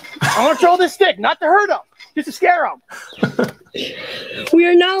 I'm gonna throw this stick, not to hurt him, just to scare him. We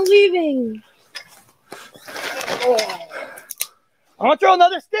are now leaving. I'm gonna throw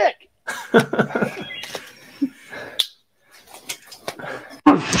another stick.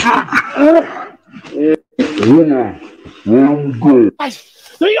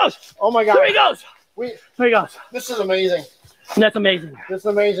 There he goes. Oh my God. There he goes. There he goes. This is amazing. That's amazing. This is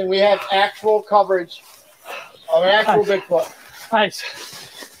amazing. We have actual coverage of an actual Bigfoot. Nice.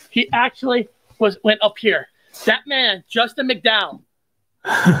 He actually went up here. That man, Justin McDowell.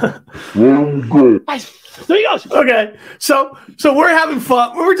 Nice. There he goes. Okay. So we're having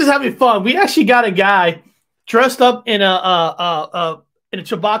fun. We're just having fun. We actually got a guy dressed up in a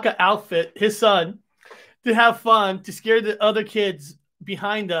Chewbacca outfit, his son, to have fun, to scare the other kids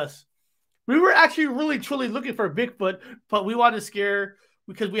behind us. We were actually really, truly looking for a Bigfoot, but we wanted to scare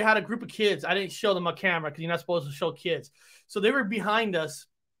because we had a group of kids. I didn't show them on camera because you're not supposed to show kids. So they were behind us,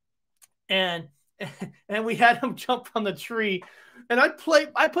 and we had them jump from the tree. And I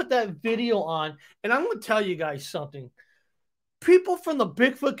put that video on, and I'm going to tell you guys something. People from the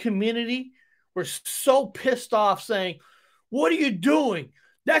Bigfoot community were so pissed off saying, "What are you doing?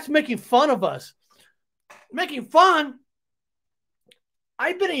 That's making fun of us." Making fun?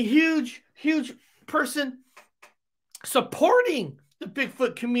 I've been a huge person supporting the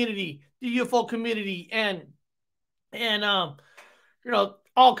Bigfoot community, the UFO community, and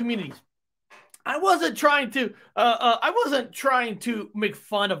all communities. I wasn't trying to make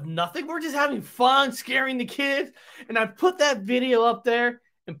fun of nothing. We're just having fun, scaring the kids. And I put that video up there,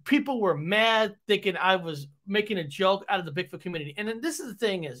 and people were mad, thinking I was making a joke out of the Bigfoot community. And then this is the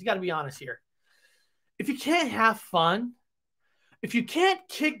thing is, you got to be honest here. If you can't have fun, if you can't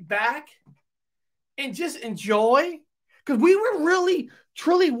kick back and just enjoy, because we were really,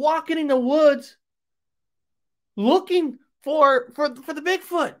 truly walking in the woods looking for the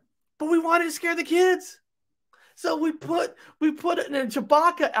Bigfoot, but we wanted to scare the kids. So we put it in a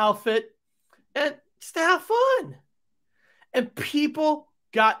Chewbacca outfit and just to have fun. And people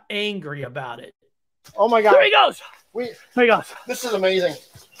got angry about it. Oh my God. There he goes. There he goes. This is amazing.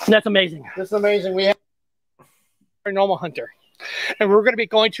 That's amazing. This is amazing. We have Paranormal hunter. And we're going to be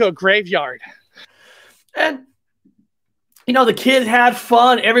going to a graveyard. And, the kids had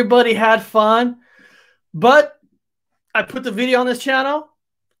fun. Everybody had fun. But I put the video on this channel,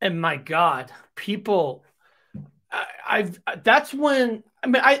 and my God, people, that's when,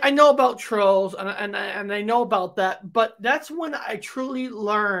 I know about trolls, and I know about that, but that's when I truly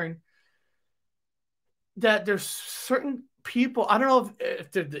learned that there's certain people, I don't know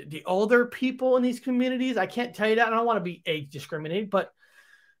if they're the older people in these communities. I can't tell you that. I don't want to be age discriminated, but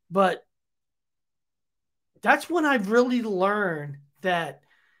that's when I've really learned that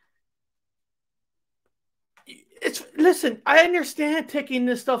listen, I understand taking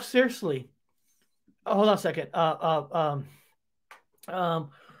this stuff seriously. Oh, hold on a second.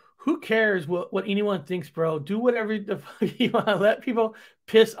 Who cares what anyone thinks, bro? Do whatever the fuck you want. Let people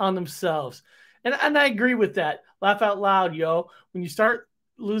piss on themselves. And I agree with that. Laugh out loud, yo. When you start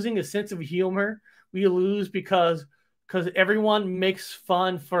losing a sense of humor, we lose because everyone makes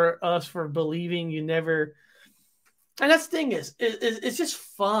fun for us for believing you never. And that's the thing is it's just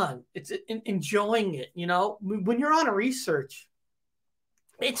fun. It's enjoying it. You know, when you're on a research,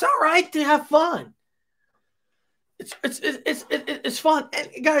 it's all right to have fun. It's fun.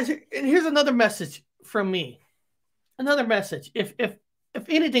 And guys, and here's another message from me. Another message. If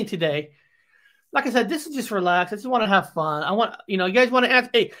anything today, like I said, this is just relax. I just want to have fun. I want, you guys want to ask.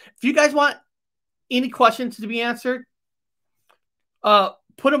 Hey, if you guys want any questions to be answered,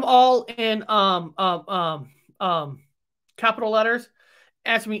 put them all in capital letters.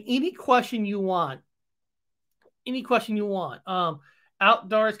 Ask me any question you want. Any question you want.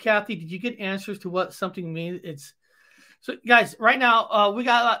 Outdoors, Kathy, did you get answers to what something means? It's so, guys. Right now, we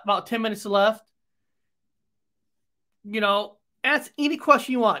got about 10 minutes left. Ask any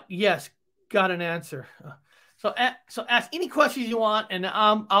question you want. Yes, got an answer. So ask any questions you want, and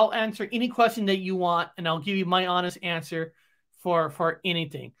I'll answer any question that you want, and I'll give you my honest answer for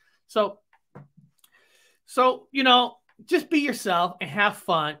anything. So just be yourself and have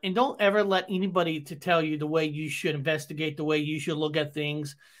fun, and don't ever let anybody to tell you the way you should investigate, the way you should look at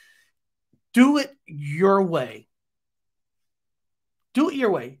things. Do it your way. Do it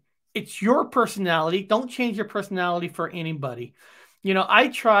your way. It's your personality. Don't change your personality for anybody. I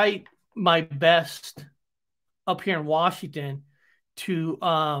try my best up here in Washington to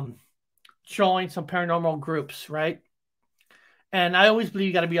join some paranormal groups, right? And I always believe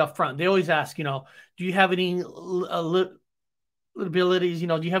you got to be upfront. They always ask, do you have any abilities?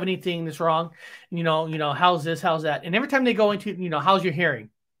 Do you have anything that's wrong? How's this? How's that? And every time they go into, how's your hearing?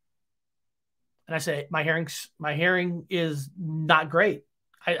 And I say, my hearing is not great.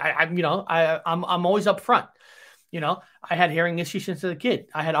 I'm always upfront. I had hearing issues since a kid.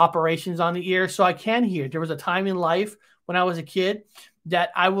 I had operations on the ear, so I can hear. There was a time in life when I was a kid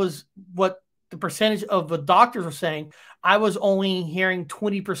that I was what the percentage of the doctors were saying. I was only hearing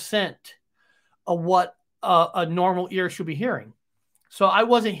 20% of what a normal ear should be hearing. So I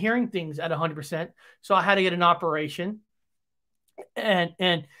wasn't hearing things at 100%. So I had to get an operation, and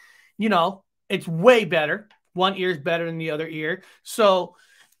it's way better. One ear is better than the other ear. So,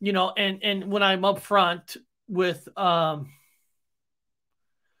 and when I'm upfront with the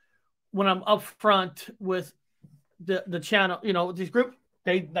channel, this group,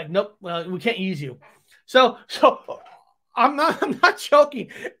 they like, nope, we can't use you. So I'm not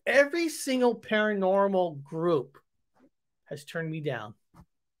joking. Every single paranormal group has turned me down.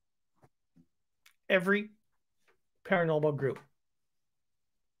 Every paranormal group.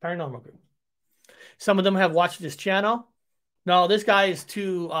 Some of them have watched this channel. No, this guy is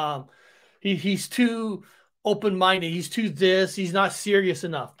too he's too open-minded. He's too this. He's not serious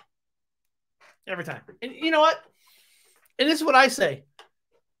enough. Every time. And you know what? And this is what I say.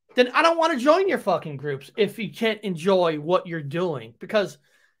 Then I don't want to join your fucking groups if you can't enjoy what you're doing. Because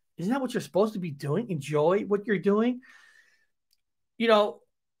isn't that what you're supposed to be doing? Enjoy what you're doing?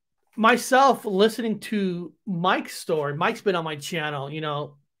 Myself listening to Mike's story. Mike's been on my channel,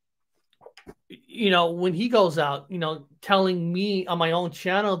 when he goes out, telling me on my own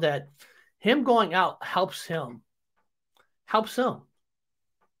channel that him going out helps him.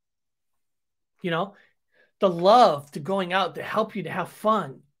 The love to going out to help you to have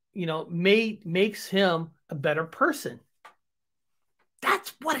fun, makes him a better person.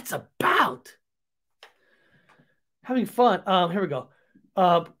 That's what it's about. Having fun. Here we go.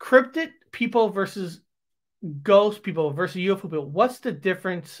 Cryptid people versus ghost people versus UFO people. What's the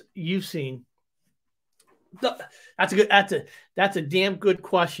difference you've seen? That's a damn good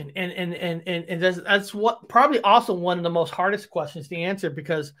question, and that's what probably also one of the most hardest questions to answer,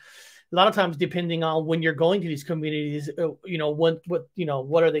 because a lot of times, depending on when you're going to these communities, what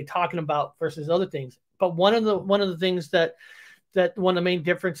are they talking about versus other things. But one of the things that one of the main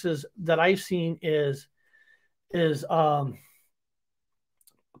differences that I've seen is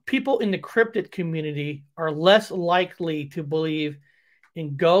people in the cryptid community are less likely to believe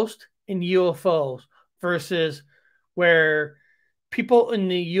in ghosts and UFOs versus where people in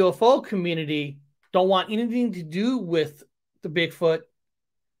the UFO community don't want anything to do with the Bigfoot,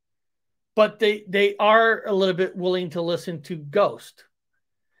 but they are a little bit willing to listen to ghost.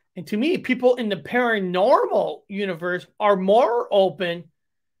 And to me, people in the paranormal universe are more open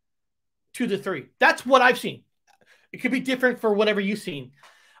to the 3. That's what I've seen. It could be different for whatever you've seen.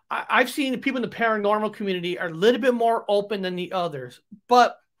 I've seen the people in the paranormal community are a little bit more open than the others,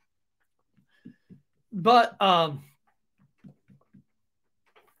 but I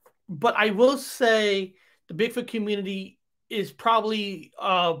will say the Bigfoot community is probably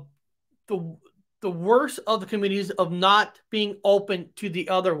the worst of the communities of not being open to the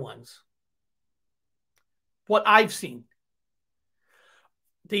other ones. What I've seen,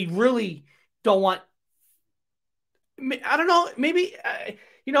 they really don't want. I don't know. Maybe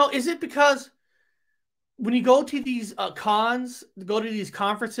is it because when you go to these cons, go to these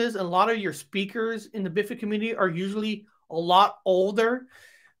conferences, and a lot of your speakers in the Bigfoot community are usually a lot older?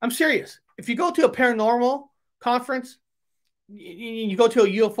 I'm serious. If you go to a paranormal conference, you go to a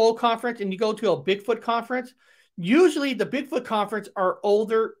UFO conference, and you go to a Bigfoot conference, usually the Bigfoot conference are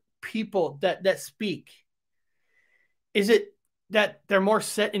older people that speak. Is it that they're more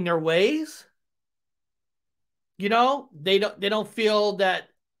set in their ways? They don't feel that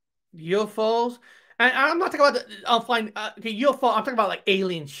UFOs. And I'm not talking about flying UFO. I'm talking about like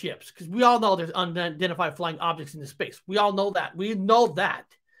alien ships, because we all know there's unidentified flying objects in the space. We all know that. We know that.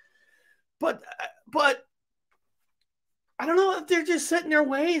 But I don't know if they're just set in their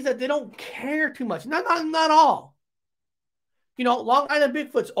ways that they don't care too much. Not all. Long Island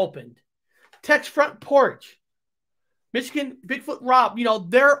Bigfoot's opened. Tex Front Porch. Michigan Bigfoot Rob,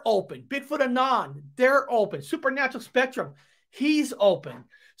 they're open. Bigfoot Anon, they're open. Supernatural Spectrum, he's open.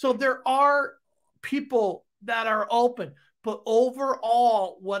 So there are people that are open. But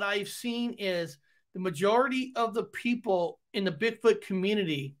overall, what I've seen is the majority of the people in the Bigfoot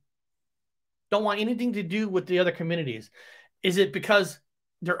community don't want anything to do with the other communities. Is it because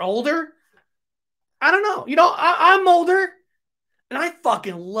they're older? I don't know. I'm older, and I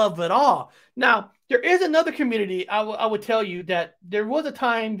fucking love it all. Now, there is another community. I would tell you that there was a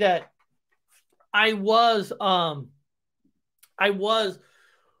time that I was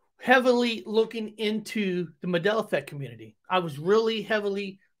heavily looking into the Mandela Effect community. I was really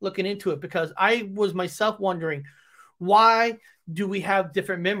heavily looking into it because I was myself wondering, why do we have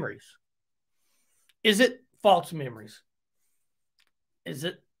different memories? Is it false memories? Is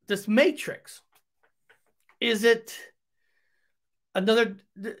it this matrix? Is it another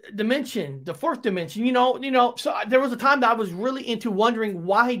dimension, the fourth dimension? So there was a time that I was really into wondering,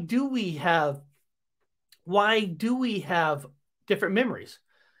 why do we have different memories?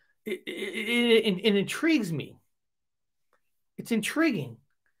 It intrigues me. It's intriguing.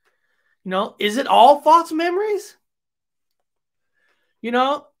 Is it all false memories?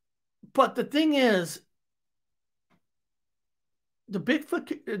 But the thing is, the Bigfoot,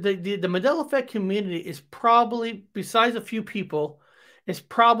 the Mandela Effect community is probably, besides a few people, is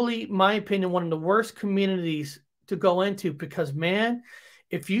probably, in my opinion, one of the worst communities to go into, because, man,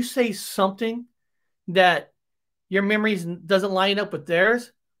 if you say something that your memories doesn't line up with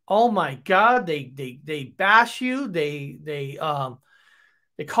theirs, oh my God, they bash you, they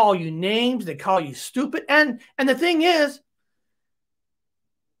call you names, they call you stupid, and the thing is,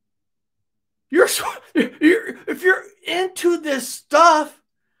 if you're into this stuff,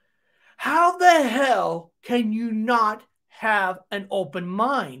 how the hell can you not have an open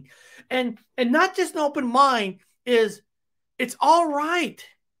mind? And not just an open mind, is it's all right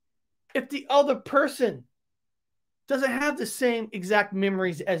if the other person doesn't have the same exact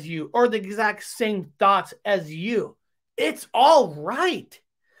memories as you or the exact same thoughts as you. It's all right.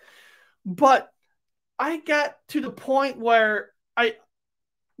 But I got to the point where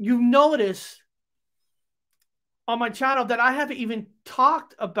you notice on my channel that I haven't even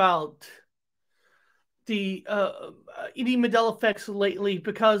talked about the ED Mandela effects lately,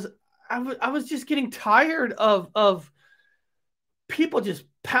 because I was just getting tired of people just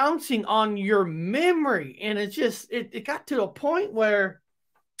pouncing on your memory, and it got to a point where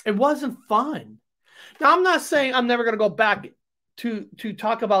it wasn't fun. Now, I'm not saying I'm never going to go back to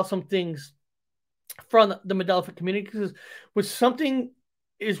talk about some things from the Mandela effect community, because with something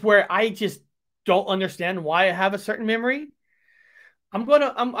is where I just don't understand why I have a certain memory, I'm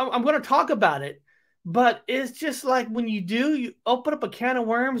gonna talk about it. But it's just like, when you open up a can of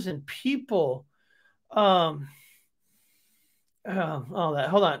worms, and people all that.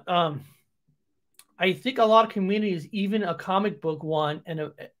 Hold on. I think a lot of communities, even a comic book one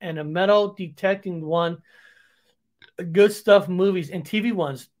and a metal detecting one, good stuff movies and TV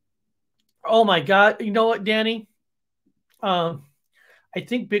ones. Oh my God. You know what, Danny? I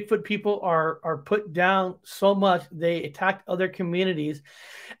think Bigfoot people are put down so much they attack other communities.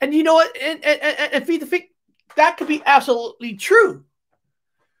 And you know what? And Feed the Fake, that could be absolutely true.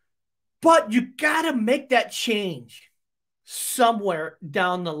 But you got to make that change somewhere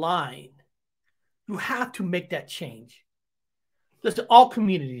down the line. You have to make that change. Listen, all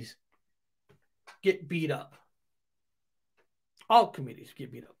communities get beat up. All communities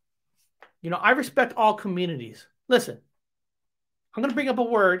get beat up. I respect all communities. Listen, I'm going to bring up a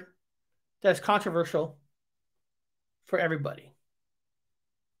word that's controversial for everybody.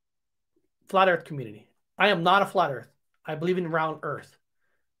 Flat Earth community. I am not a flat Earth. I believe in round Earth.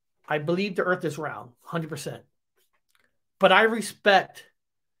 I believe the Earth is round, 100%. But I respect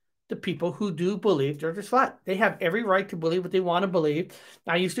the people who do believe the Earth is flat. They have every right to believe what they want to believe.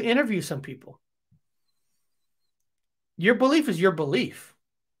 I used to interview some people. Your belief is your belief.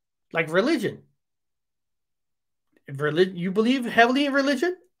 Like religion. If you believe heavily in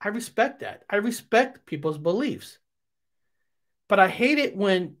religion, I respect that. I respect people's beliefs. But I hate it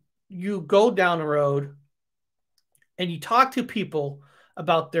when you go down the road and you talk to people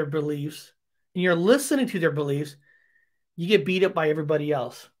about their beliefs and you're listening to their beliefs, you get beat up by everybody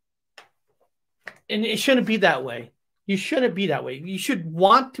else. And it shouldn't be that way. You shouldn't be that way. You should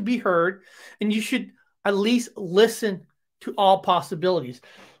want to be heard, and you should at least listen to all possibilities.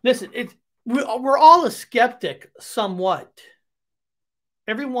 Listen, we're all a skeptic somewhat.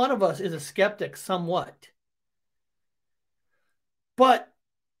 Every one of us is a skeptic somewhat. But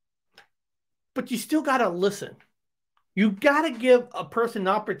you still got to listen. You got to give a person an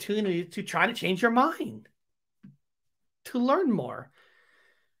opportunity to try to change your mind, to learn more.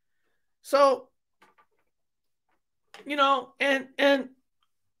 So,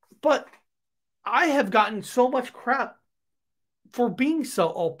 but I have gotten so much crap for being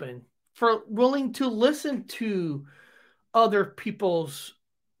so open, for willing to listen to other people's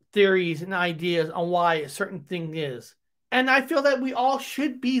theories and ideas on why a certain thing is. And I feel that we all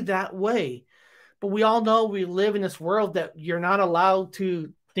should be that way. But we all know we live in this world that you're not allowed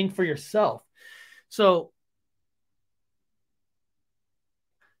to think for yourself. So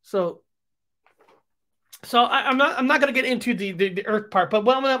I'm not going to get into the Earth part, but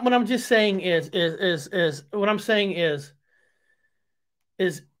what I'm just saying is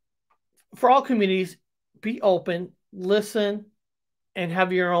for all communities, be open, listen, and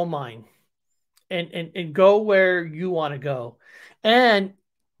have your own mind, and go where you want to go. And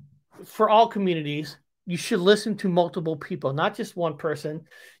for all communities, you should listen to multiple people, not just one person.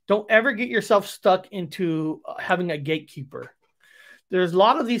 Don't ever get yourself stuck into having a gatekeeper. There's a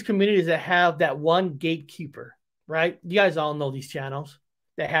lot of these communities that have that one gatekeeper, right? You guys all know these channels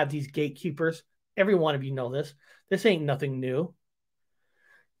that have these gatekeepers. Every one of you know this. This ain't nothing new.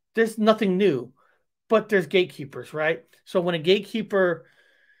 There's nothing new, but there's gatekeepers, right? So when a gatekeeper,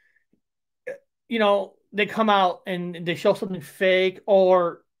 they come out and they show something fake,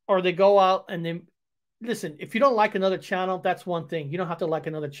 or they go out and they listen. If you don't like another channel, that's one thing. You don't have to like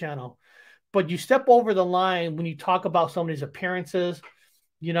another channel. But you step over the line when you talk about somebody's appearances.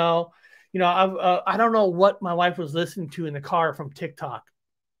 I don't know what my wife was listening to in the car from TikTok,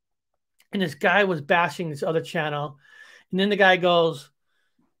 and this guy was bashing this other channel, and then the guy goes,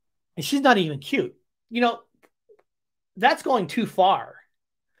 and she's not even cute. That's going too far.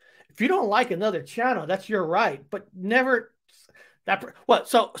 If you don't like another channel, that's your right, but never that. What?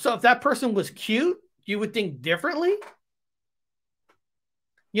 So if that person was cute, you would think differently.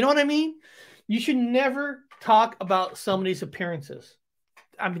 You know what I mean? You should never talk about somebody's appearances.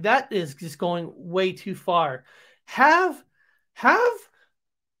 I mean, that is just going way too far. Have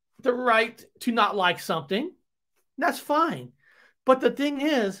the right to not like something. That's fine. But the thing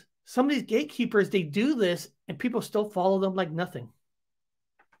is, some of these gatekeepers, they do this and people still follow them like nothing.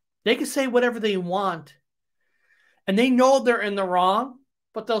 They can say whatever they want and they know they're in the wrong,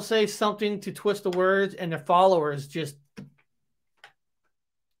 but they'll say something to twist the words, and their followers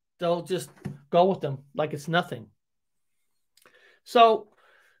they'll just go with them like it's nothing. So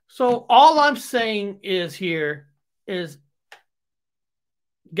all I'm saying is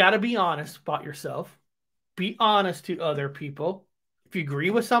got to be honest about yourself. Be honest to other people. If you agree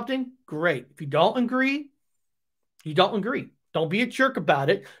with something, great. If you don't agree, you don't agree. Don't be a jerk about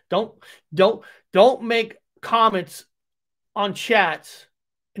it. Don't make comments on chats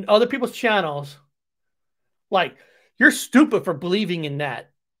and other people's channels like you're stupid for believing in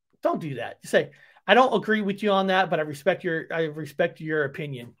that. Don't do that. You say, I don't agree with you on that, but I respect your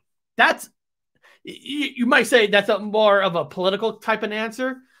opinion. That's, you might say that's more of a political type of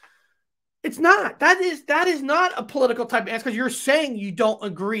answer. It's not. That is not a political type of answer, because you're saying you don't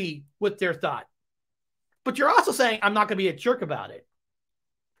agree with their thought. But you're also saying, I'm not going to be a jerk about it.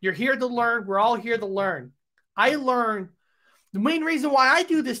 You're here to learn. We're all here to learn. I learn. The main reason why I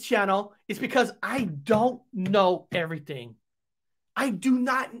do this channel is because I don't know everything. I do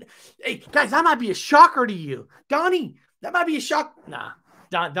not. Hey, guys, that might be a shocker to you. Donnie, that might be a shock. Nah,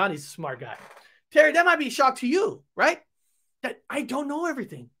 Donnie's a smart guy. Terry, that might be a shock to you, right? That I don't know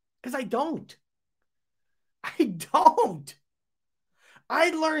everything, because I don't. I don't. I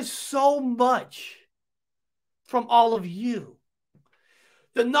learned so much from all of you.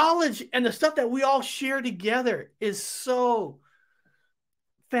 The knowledge and the stuff that we all share together is so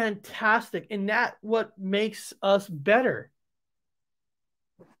fantastic, and that what makes us better.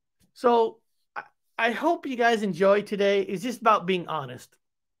 So I hope you guys enjoyed today. It's just about being honest.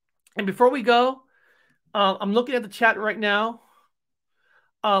 And before we go, I'm looking at the chat right now.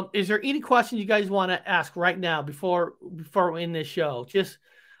 Is there any questions you guys want to ask right now before we end this show? Just,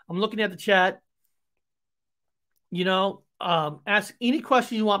 I'm looking at the chat. You know, ask any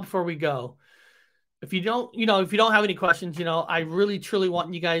question you want before we go. If you don't have any questions, I really truly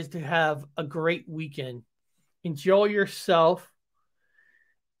want you guys to have a great weekend. Enjoy yourself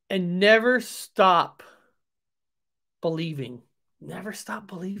and never stop believing. Never stop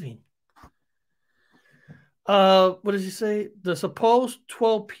believing. What does he say? The supposed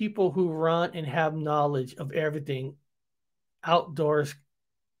 12 people who run and have knowledge of everything. Outdoors,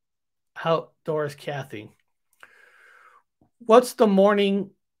 Kathy. What's the meaning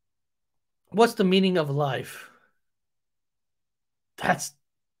of life? That's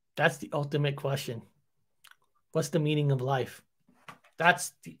the ultimate question. What's the meaning of life?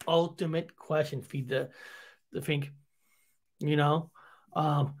 That's the ultimate question. Feed the think,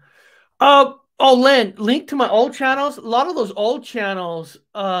 Len, link to my old channels. A lot of those old channels,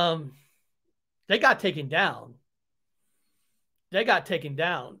 they got taken down. They got taken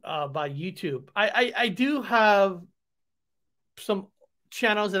down by YouTube. I do have some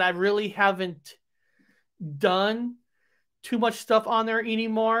channels that I really haven't done too much stuff on there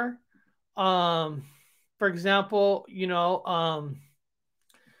anymore. For example, here's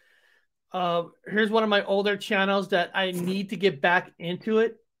one of my older channels that I need to get back into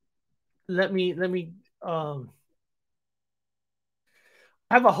it. Let me I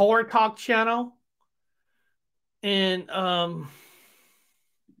have a horror talk channel, and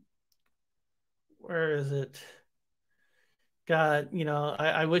where is it? God,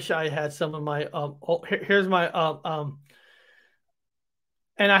 I wish I had some of my here's my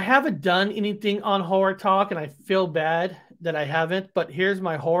and I haven't done anything on horror talk, and I feel bad that I haven't, but here's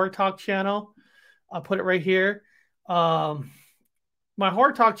my horror talk channel. I'll put it right here. My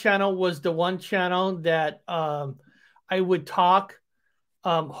horror talk channel was the one channel that I would talk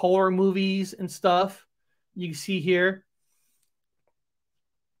horror movies and stuff. You can see here.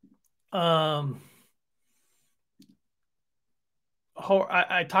 I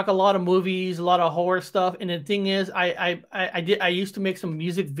talk a lot of movies, a lot of horror stuff, and the thing is, I used to make some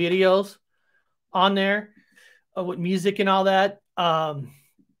music videos on there with music and all that.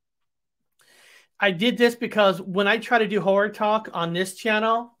 I did this because when I try to do horror talk on this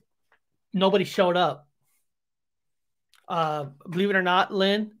channel, nobody showed up. Believe it or not,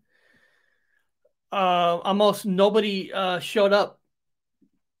 Lynn, almost nobody showed up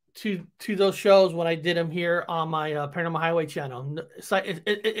to those shows when I did them here on my Paranormal Highway channel. It's like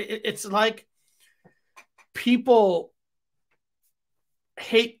it's like people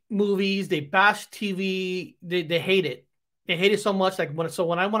hate movies, they bash TV, they hate it. They hate it so much. Like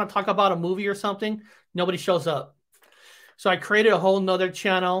when I want to talk about a movie or something, nobody shows up. So I created a whole nother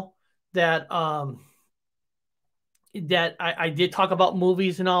channel that that I did talk about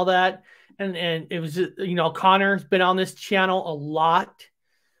movies and all that. And it was just, Connor's been on this channel a lot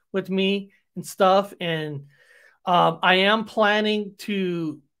with me and stuff. And I am planning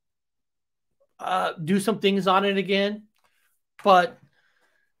to do some things on it again. But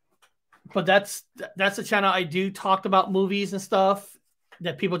that's the channel I do talk about movies and stuff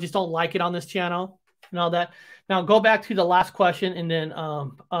that people just don't like it on this channel and all that. Now go back to the last question, and then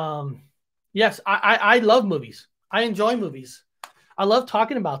yes, I love movies. I enjoy movies. I love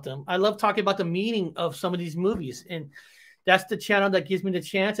talking about them. I love talking about the meaning of some of these movies, and that's the channel that gives me the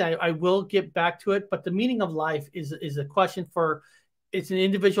chance. I will get back to it, but the meaning of life is a question it's an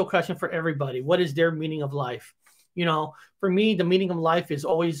individual question for everybody. What is their meaning of life? For me, the meaning of life is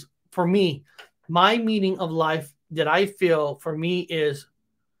always, for me, my meaning of life that I feel for me is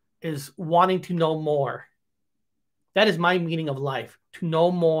wanting to know more. That is my meaning of life, to know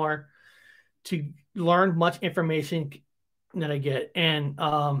more, to learn much information that I get. And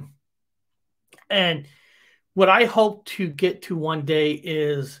what I hope to get to one day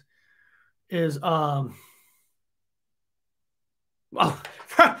is well,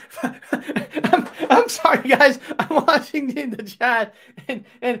 I'm sorry, guys. I'm watching in the chat, and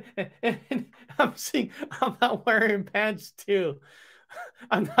I'm seeing I'm not wearing pants too.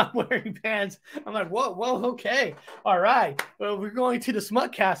 I'm not wearing pants. I'm like, whoa, okay, all right. Well, we're going to the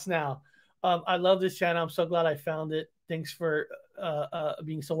Smutcast now. I love this channel. I'm so glad I found it. Thanks for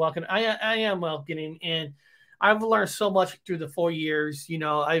being so welcome. I am welcoming, and I've learned so much through the 4 years. You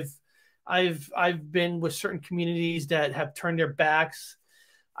know, I've been with certain communities that have turned their backs.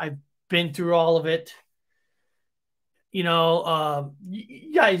 I've been through all of it. You know,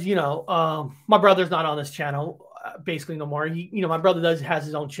 guys, you know, my brother's not on this channel basically no more. You know, my brother has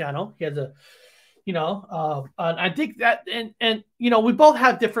his own channel. He has a, you know, I think that, and, you know, we both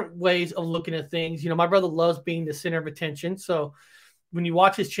have different ways of looking at things. You know, my brother loves being the center of attention. So when you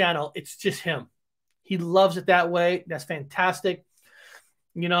watch his channel, it's just him. He loves it that way. That's fantastic.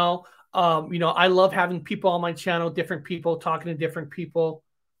 You know, I love having people on my channel, different people talking to different people.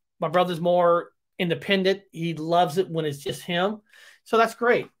 My brother's more independent. He loves it when it's just him. So that's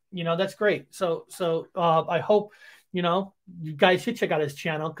great. You know, that's great. So I hope, you know, you guys should check out his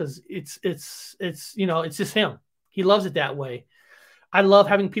channel because it's, you know, it's just him. He loves it that way. I love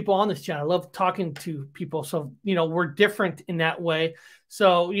having people on this channel. I love talking to people. So, you know, we're different in that way.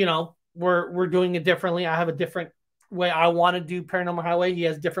 So, you know, we're doing it differently. I have a different way I want to do Paranormal Highway. He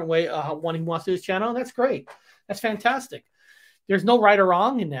has a different way one he wants to do his channel. That's great. That's fantastic. There's no right or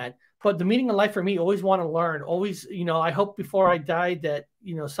wrong in that. But the meaning of life for me, always want to learn. Always, you know, I hope before I die that,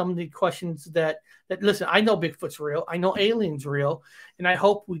 you know, some of the questions that listen, I know Bigfoot's real. I know aliens real. And I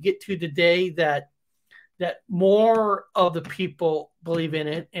hope we get to the day that more of the people believe in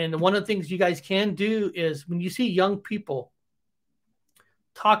it. And one of the things you guys can do is when you see young people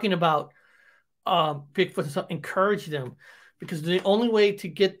talking about Bigfoot and stuff, encourage them, because the only way to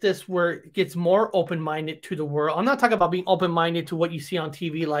get this where it gets more open-minded to the world. I'm not talking about being open-minded to what you see on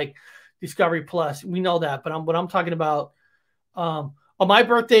TV like Discovery Plus. We know that, but what I'm talking about. My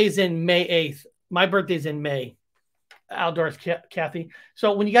birthday's in May 8th. My birthday's in May. Outdoors, Kathy.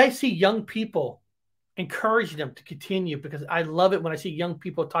 So when you guys see young people, encourage them to continue, because I love it when I see young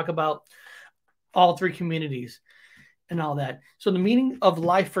people talk about all three communities and all that. So the meaning of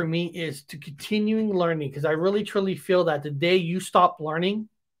life for me is to continuing learning, because I really truly feel that the day you stop learning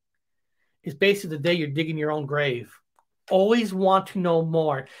is basically the day you're digging your own grave. Always want to know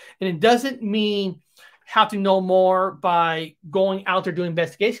more. And it doesn't mean have to know more by going out there doing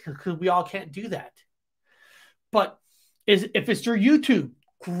investigations, because we all can't do that. But if it's through YouTube,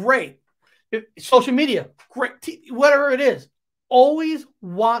 great. Social media, great. Whatever it is, always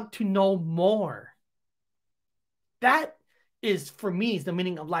want to know more. That is, for me, is the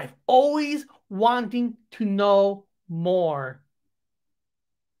meaning of life. Always wanting to know more.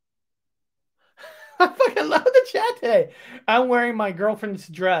 I fucking love the chat today. I'm wearing my girlfriend's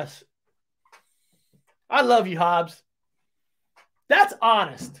dress. I love you, Hobbs. That's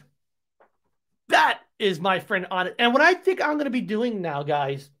honest. That is my friend honest. And what I think I'm going to be doing now,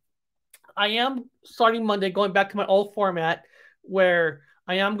 guys, I am starting Monday, going back to my old format where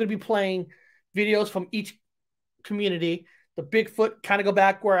I am going to be playing videos from each community. The Bigfoot kind of go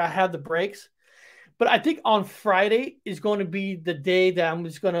back where I have the breaks. But I think on Friday is going to be the day that I'm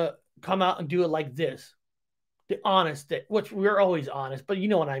just going to come out and do it like this. The honest day, which we're always honest, but you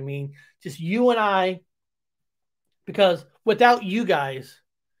know what I mean. Just you and I, because without you guys,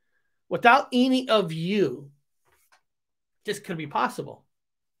 without any of you, this couldn't be possible.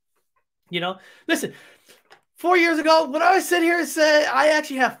 You know, listen, 4 years ago, when I sit here and say I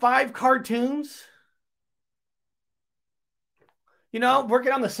actually have 5 cartoons, you know,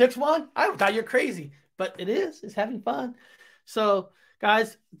 working on the 6th one, I thought you're crazy, but it is. It's having fun. So,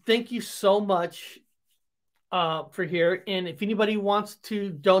 guys, thank you so much for here. And if anybody wants to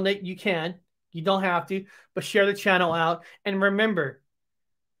donate, you can. You don't have to, but share the channel out. And remember,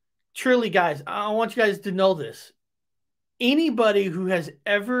 truly, guys, I want you guys to know this. Anybody who has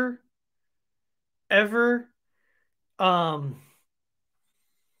ever donate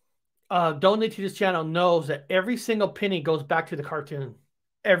to this channel knows that every single penny goes back to the cartoon.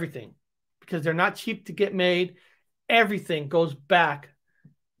 Everything. Because they're not cheap to get made. Everything goes back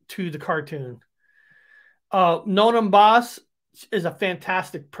to the cartoon. Nona Boss is a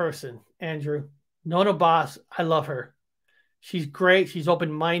fantastic person, Andrew. Nona Boss, I love her. She's great. She's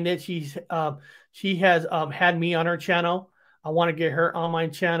open-minded. She has had me on her channel. I want to get her on my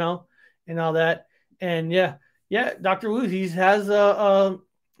channel and all that. And yeah, Dr. Wu, he has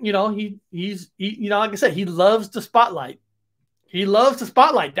you know, he's you know, like I said, he loves the spotlight. He loves the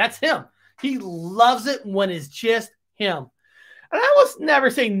spotlight. That's him. He loves it when it's just him. And I was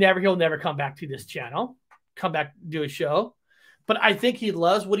never saying never. He'll never come back to this channel, come back do a show. But I think he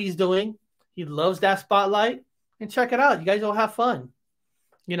loves what he's doing. He loves that spotlight. And check it out. You guys all have fun.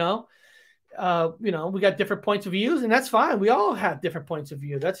 You know, we got different points of views, and that's fine. We all have different points of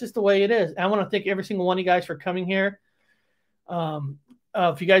view. That's just the way it is. And I want to thank every single one of you guys for coming here.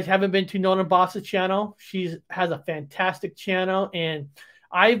 If you guys haven't been to Nona Boss's channel, she has a fantastic channel, and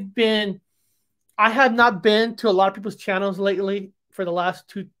I have not been to a lot of people's channels lately for the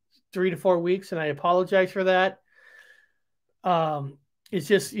last 3 to 4 weeks, and I apologize for that. It's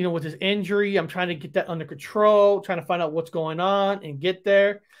just, you know, with this injury, I'm trying to get that under control, trying to find out what's going on and get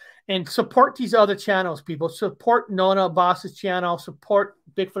there. And support these other channels, people. Support Nona Boss's channel. Support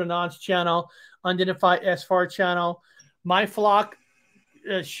Bigfoot Anon's channel. Unidentified SFAR channel. My Flock,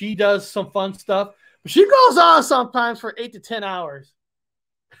 she does some fun stuff. But she goes on sometimes for 8 to 10 hours.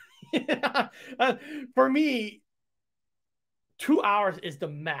 For me, 2 hours is the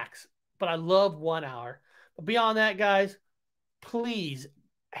max. But I love 1 hour. But beyond that, guys, please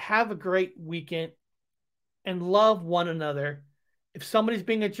have a great weekend and love one another. If somebody's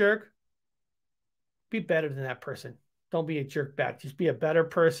being a jerk, be better than that person. Don't be a jerk back. Just be a better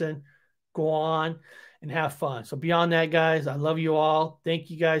person. Go on and have fun. So beyond that, guys, I love you all. Thank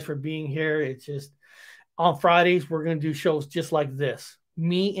you guys for being here. It's just on Fridays, we're going to do shows just like this.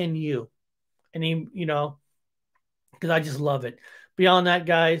 Me and you. And, you know, because I just love it. Beyond that,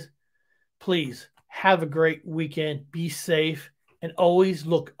 guys, please have a great weekend. Be safe. And always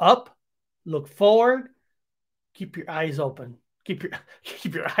look up, look forward, keep your eyes open. Keep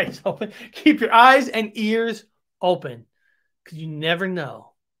your eyes open. Keep your eyes and ears open. Because you never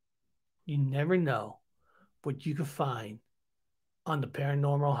know. You never know what you can find on the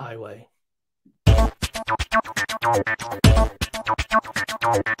Paranormal Highway.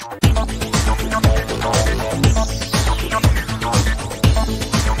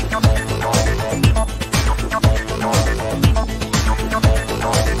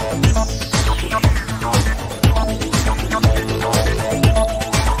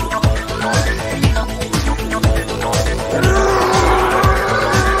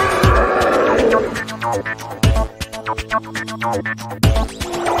 No.